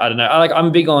I don't know.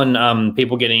 I'm big on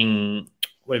people getting,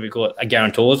 what do we call it,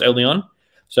 guarantors early on.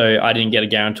 So I didn't get a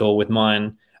guarantor with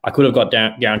mine. I could have got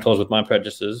guarantors with my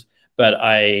purchases, but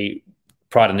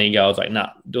pride and ego, I was like, nah,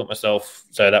 do it myself,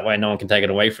 so that way no one can take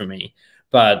it away from me.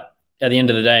 But at the end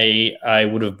of the day, I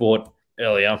would have bought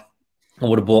earlier. I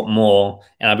would have bought more,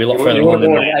 and I'd be a lot further on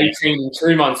than 18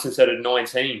 2 months instead of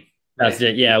 19. That's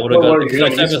it. Yeah, I would have got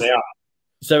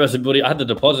serviceability. I had the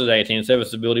deposit at 18.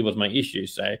 Serviceability was my issue,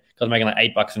 so I was making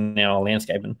 $8 an hour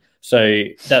landscaping. So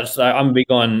that's I'm big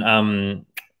on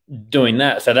doing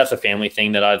that. So that's a family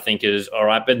thing that I think is all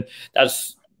right. But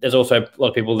there's also a lot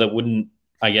of people that wouldn't,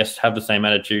 I guess, have the same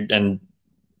attitude and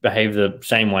behave the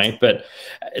same way. But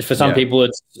for some people,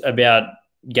 it's about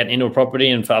getting into a property,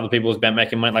 and for other people, it's about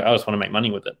making money. I just want to make money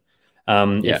with it.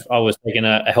 If I was taking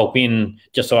a help in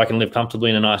just so I can live comfortably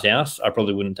in a nice house, I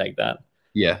probably wouldn't take that.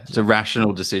 Yeah, it's a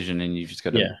rational decision, and you've just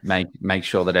got to make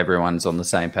sure that everyone's on the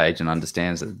same page and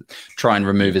understands it. Try and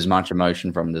remove as much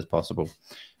emotion from it as possible.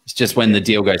 It's just when the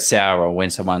deal goes sour, or when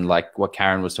someone, like what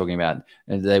Karen was talking about,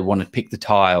 and they want to pick the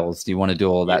tiles, do you want to do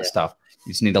all that stuff?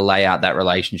 You just need to lay out that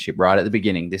relationship right at the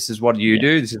beginning. This is what you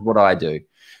do. This is what I do.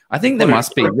 I think there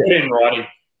must be.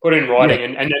 Put in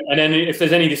writing, and then if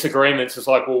there's any disagreements, it's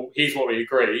like, well, here's what we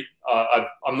agreed.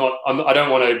 I'm not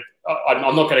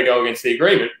going to go against the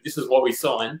agreement. This is what we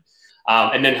signed,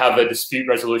 and then have a dispute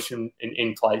resolution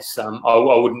in place. I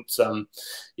wouldn't,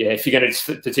 if you're going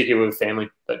to, particularly with family.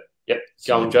 But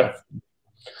go on, Joe.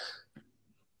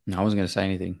 No, I wasn't going to say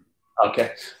anything.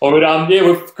 Okay. All right.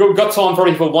 We've got time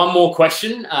probably for one more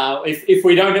question. If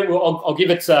we don't, I'll give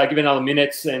it another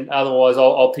minute, and otherwise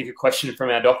I'll pick a question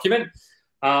from our document.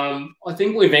 I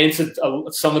think we've answered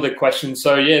some of the questions.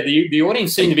 So yeah, the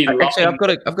audience seem to be actually. I've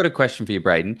got a question for you,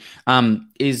 Brayden.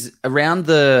 Is around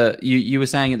you were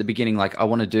saying at the beginning, like, I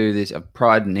want to do this,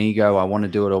 pride and ego, I want to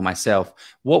do it all myself.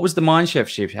 What was the mind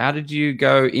shift? How did you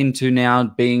go into now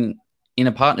being in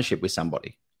a partnership with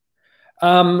somebody?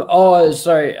 Mine was,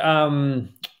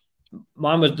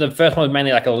 the first one was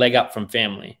mainly like a leg up from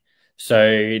family.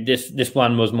 So this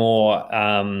one was more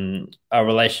a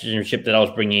relationship that I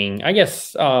was bringing, I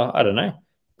guess. I don't know.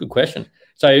 Good question.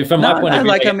 So from my point of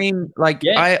view,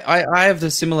 I have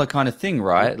the similar kind of thing,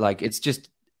 right? Like, it's just,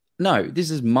 no, this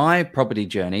is my property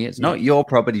journey. It's not your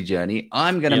property journey.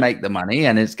 I'm going to make the money,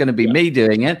 and it's going to be me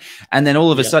doing it. And then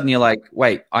all of a sudden you're like,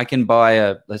 wait, I can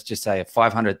buy let's just say a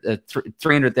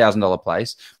 $300,000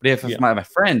 place. But if my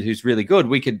friend who's really good,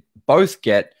 we could both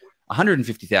get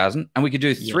 150,000, and we could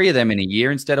do 3 of them in a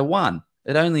year instead of 1.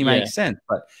 It only makes sense.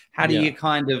 But how do you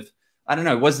kind of, I don't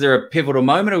know, was there a pivotal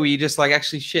moment, or were you just like,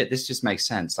 actually, shit, this just makes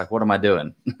sense? Like, what am I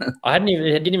doing? it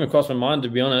didn't even cross my mind, to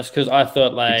be honest, because I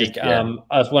thought like, I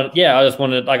just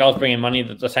wanted, like, I was bringing money,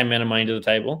 the same amount of money to the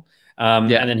table.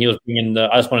 And then he was bringing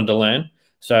I just wanted to learn.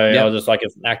 So I was just like,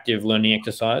 it's an active learning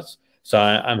exercise. So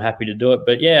I'm happy to do it.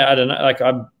 But yeah, I don't know, like,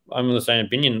 I'm in the same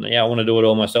opinion. Yeah, I want to do it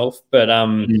all myself, but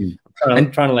I'm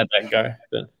trying to let that go.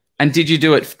 But. And did you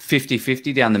do it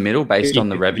 50-50 down the middle based on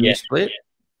the revenue split?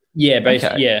 Yeah,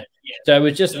 basically, So it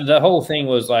was just, the whole thing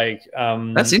was like,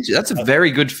 that's interesting. That's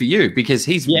very good for you, because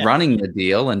he's running the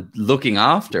deal and looking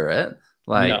after it.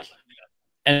 Like,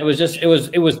 and it was just, it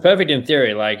was perfect in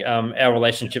theory. Like, our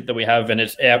relationship that we have, and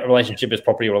our relationship is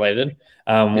property related.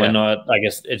 We're not, I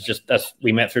guess it's just,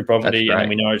 we met through property, and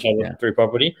we know each other through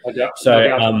property. So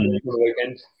it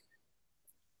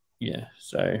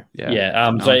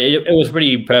was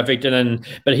pretty perfect. And then,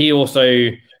 but he also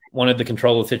wanted the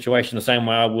control of the situation the same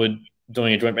way I would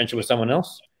doing a joint venture with someone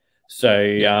else. So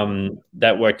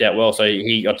that worked out well. So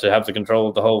he got to have the control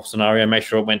of the whole scenario, make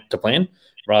sure it went to plan,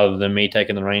 rather than me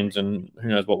taking the reins, and who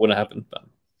knows what would have happened. But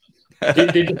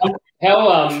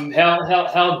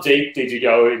how deep did you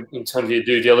go in terms of your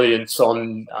due diligence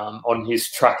on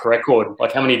his track record?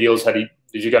 Like, how many deals did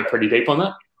you go pretty deep on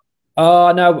that?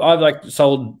 No, I've like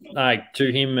sold like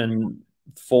to him and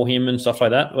for him and stuff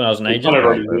like that when I was an agent.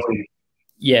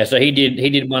 Yeah, so he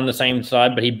did one the same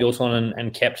side, but he built on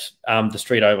and kept the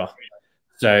street over.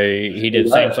 So he did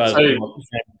the same size,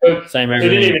 same everything. He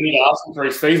didn't even need to ask him for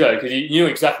his fees, though, because he knew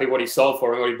exactly what he sold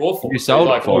for and what he bought for. You sold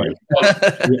it for him.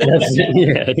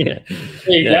 There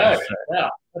you go. Yeah.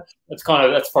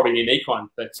 That's probably a unique one.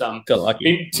 But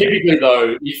typically,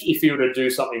 though, if you were to do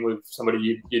something with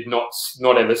somebody, you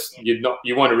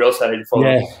weren't a real estate agent for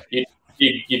them.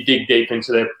 You dig deep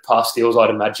into their past deals, I'd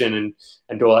imagine,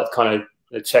 and do all that kind of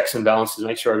the checks and balances,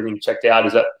 make sure everything's checked out.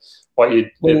 Is that what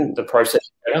the process?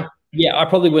 Yeah, I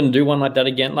probably wouldn't do one like that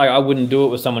again. Like, I wouldn't do it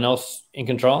with someone else in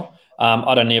control.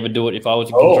 I'd only ever do it if I was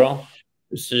in control.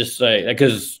 It's just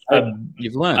because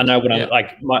you've learned. I know what I'm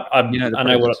like. I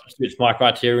know what suits my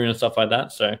criteria and stuff like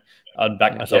that. So I'd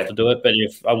back myself to do it. But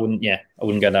if I wouldn't, I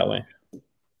wouldn't go that way.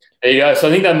 There you go. So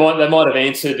I think that might have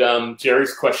answered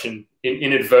Jerry's question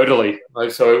inadvertently.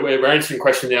 So we're answering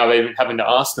questions now, even having to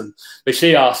ask them. But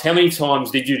she asked, how many times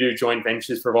did you do joint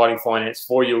ventures providing finance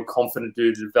before you were confident to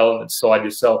do the development side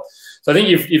yourself? So I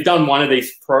think you've done one of the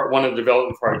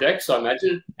development projects, I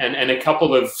imagine, and a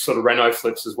couple of sort of reno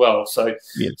flips as well. So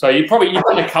you've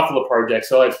done a couple of projects.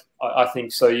 So I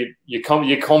think so.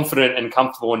 You're confident and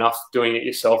comfortable enough doing it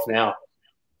yourself now.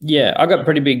 Yeah, I got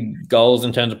pretty big goals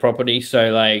in terms of property.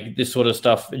 So like this sort of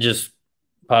stuff is just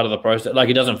part of the process. Like,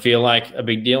 it doesn't feel like a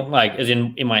big deal. Like, as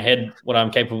in my head, what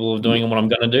I'm capable of doing and what I'm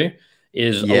going to do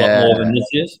is a lot more than this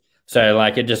is. So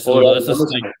like, it's just it's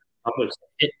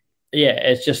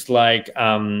just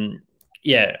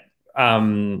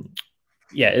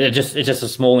a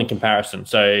small in comparison.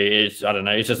 So I don't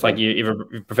know. It's just like you're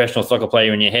a professional soccer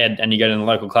player in your head and you go to the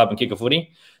local club and kick a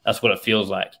footy. That's what it feels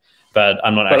like. But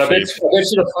I'm not actually. I bet you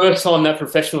the first time that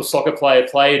professional soccer player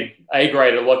played A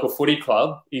grade at a local footy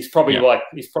club, he's probably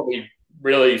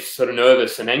really sort of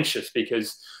nervous and anxious,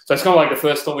 because so it's kind of like the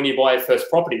first time when you buy a first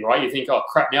property, right? You think, oh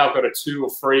crap, now I've got a $200,000 or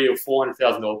 $300,000 or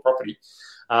 $400,000 property,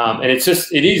 and it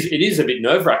is a bit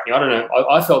nerve wracking. I don't know.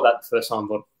 I felt that the first time,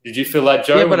 but did you feel that,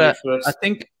 Joe? Yeah, but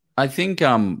I think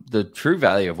the true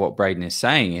value of what Brayden is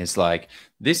saying is like,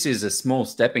 this is a small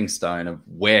stepping stone of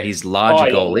where his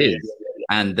larger goal is.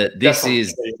 And that this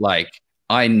is like,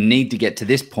 I need to get to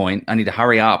this point. I need to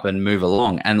hurry up and move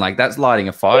along. And like, that's lighting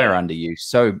a fire under you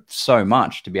so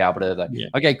much to be able to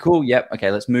okay, cool. Yep.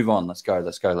 Okay. Let's move on. Let's go.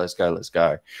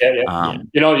 Yeah. I'm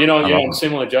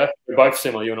similar, Joe. We're both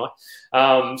similar, you and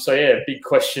I. Big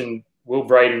question will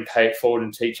Brayden pay it forward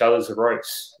and teach others the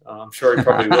ropes? I'm sure he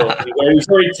probably will. He's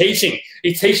already teaching.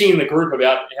 He's teaching in the group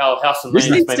about how house and this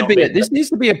lands needs to be this needs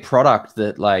to be a product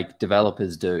that like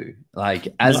developers do, like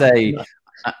as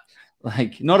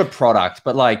like not a product,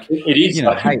 but like it is. You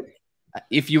know, hey,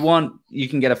 if you want, you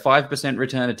can get a 5%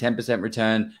 return, a 10%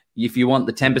 return. If you want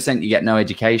the 10%, you get no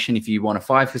education. If you want a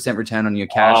 5% return on your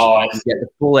cash, you get the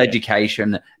full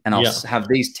education. And I'll have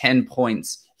these 10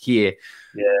 points here.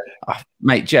 Yeah,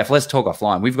 mate, Jeff, let's talk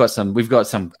offline. We've got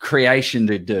some creation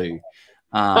to do.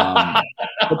 But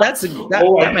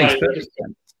that makes perfect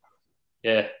sense.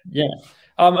 Yeah.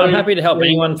 I'm happy to help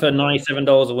anyone for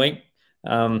 $97 a week.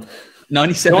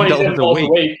 $97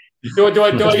 a week. Do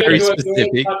I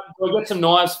get some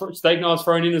knives, steak knives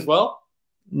thrown in as well?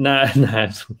 No.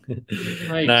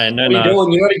 Mate, no.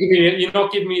 You're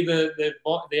not giving me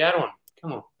the add-on.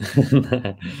 Come on.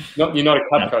 You're not a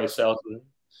Cutco salesman.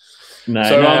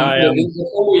 No.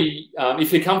 Before we,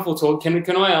 if you're comfortable talking,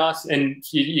 can I ask? And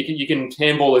you can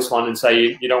handball this one and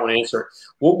say you don't want to answer it.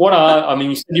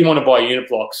 You said you want to buy unit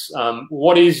blocks.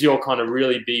 What is your kind of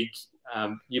really big,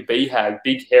 your BHAG,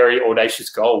 big, hairy, audacious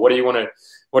goal? What do you want to?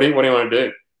 What do you want to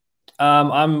do? I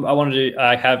want to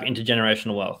have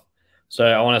intergenerational wealth. So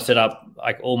I want to set up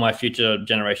like all my future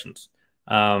generations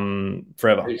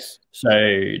forever. Nice.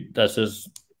 So that's just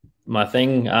my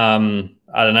thing. I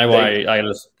don't know why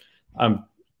I'm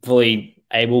fully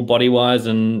able body wise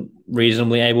and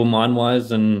reasonably able mind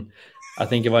wise, and I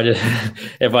think if I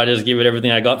just give it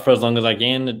everything I got for as long as I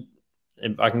can,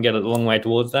 I can get a long way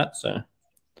towards that. So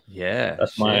yeah,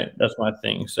 that's my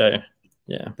thing. So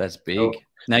yeah, that's big. Cool.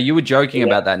 Now, you were joking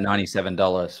about that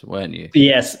 $97, weren't you?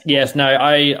 Yes. No,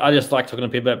 I just like talking to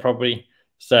people about property.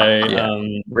 So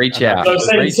reach out. So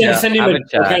send him a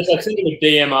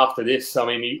DM after this. I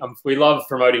mean, we love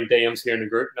promoting DMs here in the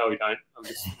group. No, we don't.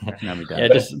 No, we don't.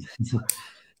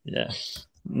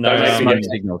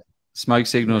 No, smoke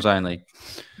signals only.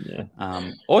 Yeah.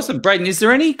 Awesome, Brayden. Is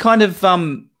there any kind of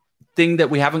thing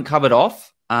that we haven't covered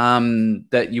off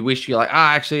that you wish you're like,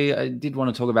 actually, I did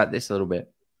want to talk about this a little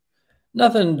bit?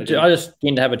 Nothing. I just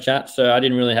keen to have a chat, so I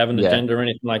didn't really have an agenda or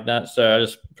anything like that. So I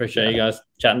just appreciate you guys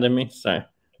chatting to me. So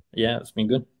yeah, it's been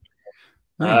good.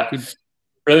 Good.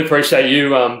 Really appreciate you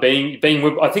being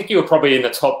with. I think you were probably in the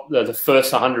top, the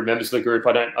first 100 members of the group.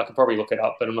 I could probably look it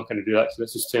up, but I'm not going to do that because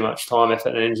it's just too much time, effort,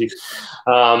 and energy.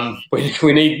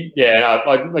 We need,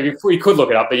 we could look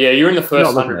it up, but yeah, you're in the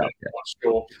first 100. I'm not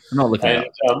sure. I'm not looking it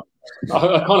up. I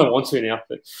kind of want to now,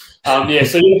 but so you're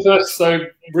the first. So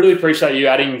really appreciate you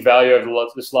adding value over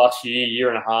this last year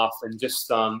and a half, and just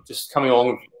coming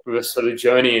along with us for the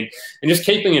journey, and just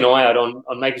keeping an eye out on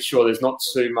making sure there's not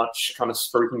too much kind of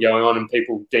spruiking going on and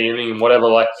people DMing and whatever.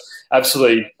 Like,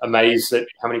 absolutely amazed at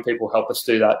how many people help us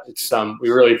do that. It's we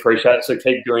really appreciate it. So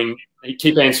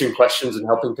keep answering questions and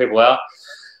helping people out.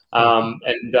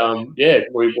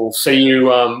 We will see you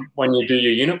when you do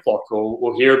your unit block, or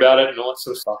we'll hear about it and all that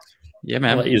sort of stuff. Yeah,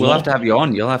 man. We'll have to have you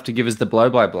on. You'll have to give us the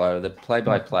blow-by-blow, the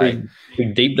play-by-play.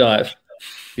 Big deep dive.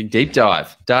 Big deep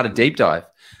dive. Data deep dive.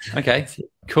 Okay,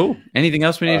 cool. Anything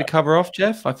else we need to cover off,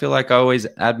 Jeff? I feel like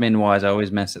admin-wise, I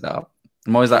always mess it up.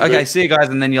 I'm always like, okay, see you guys,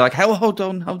 and then you're like, hey, well, hold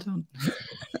on. No,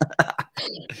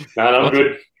 I'm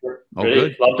good. All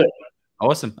good. Loved it.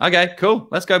 Awesome. Okay, cool.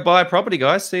 Let's go buy a property,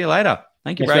 guys. See you later.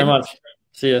 Thank you, Brayden. Thanks very much.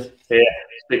 See you. Yeah,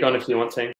 speak on if you want to.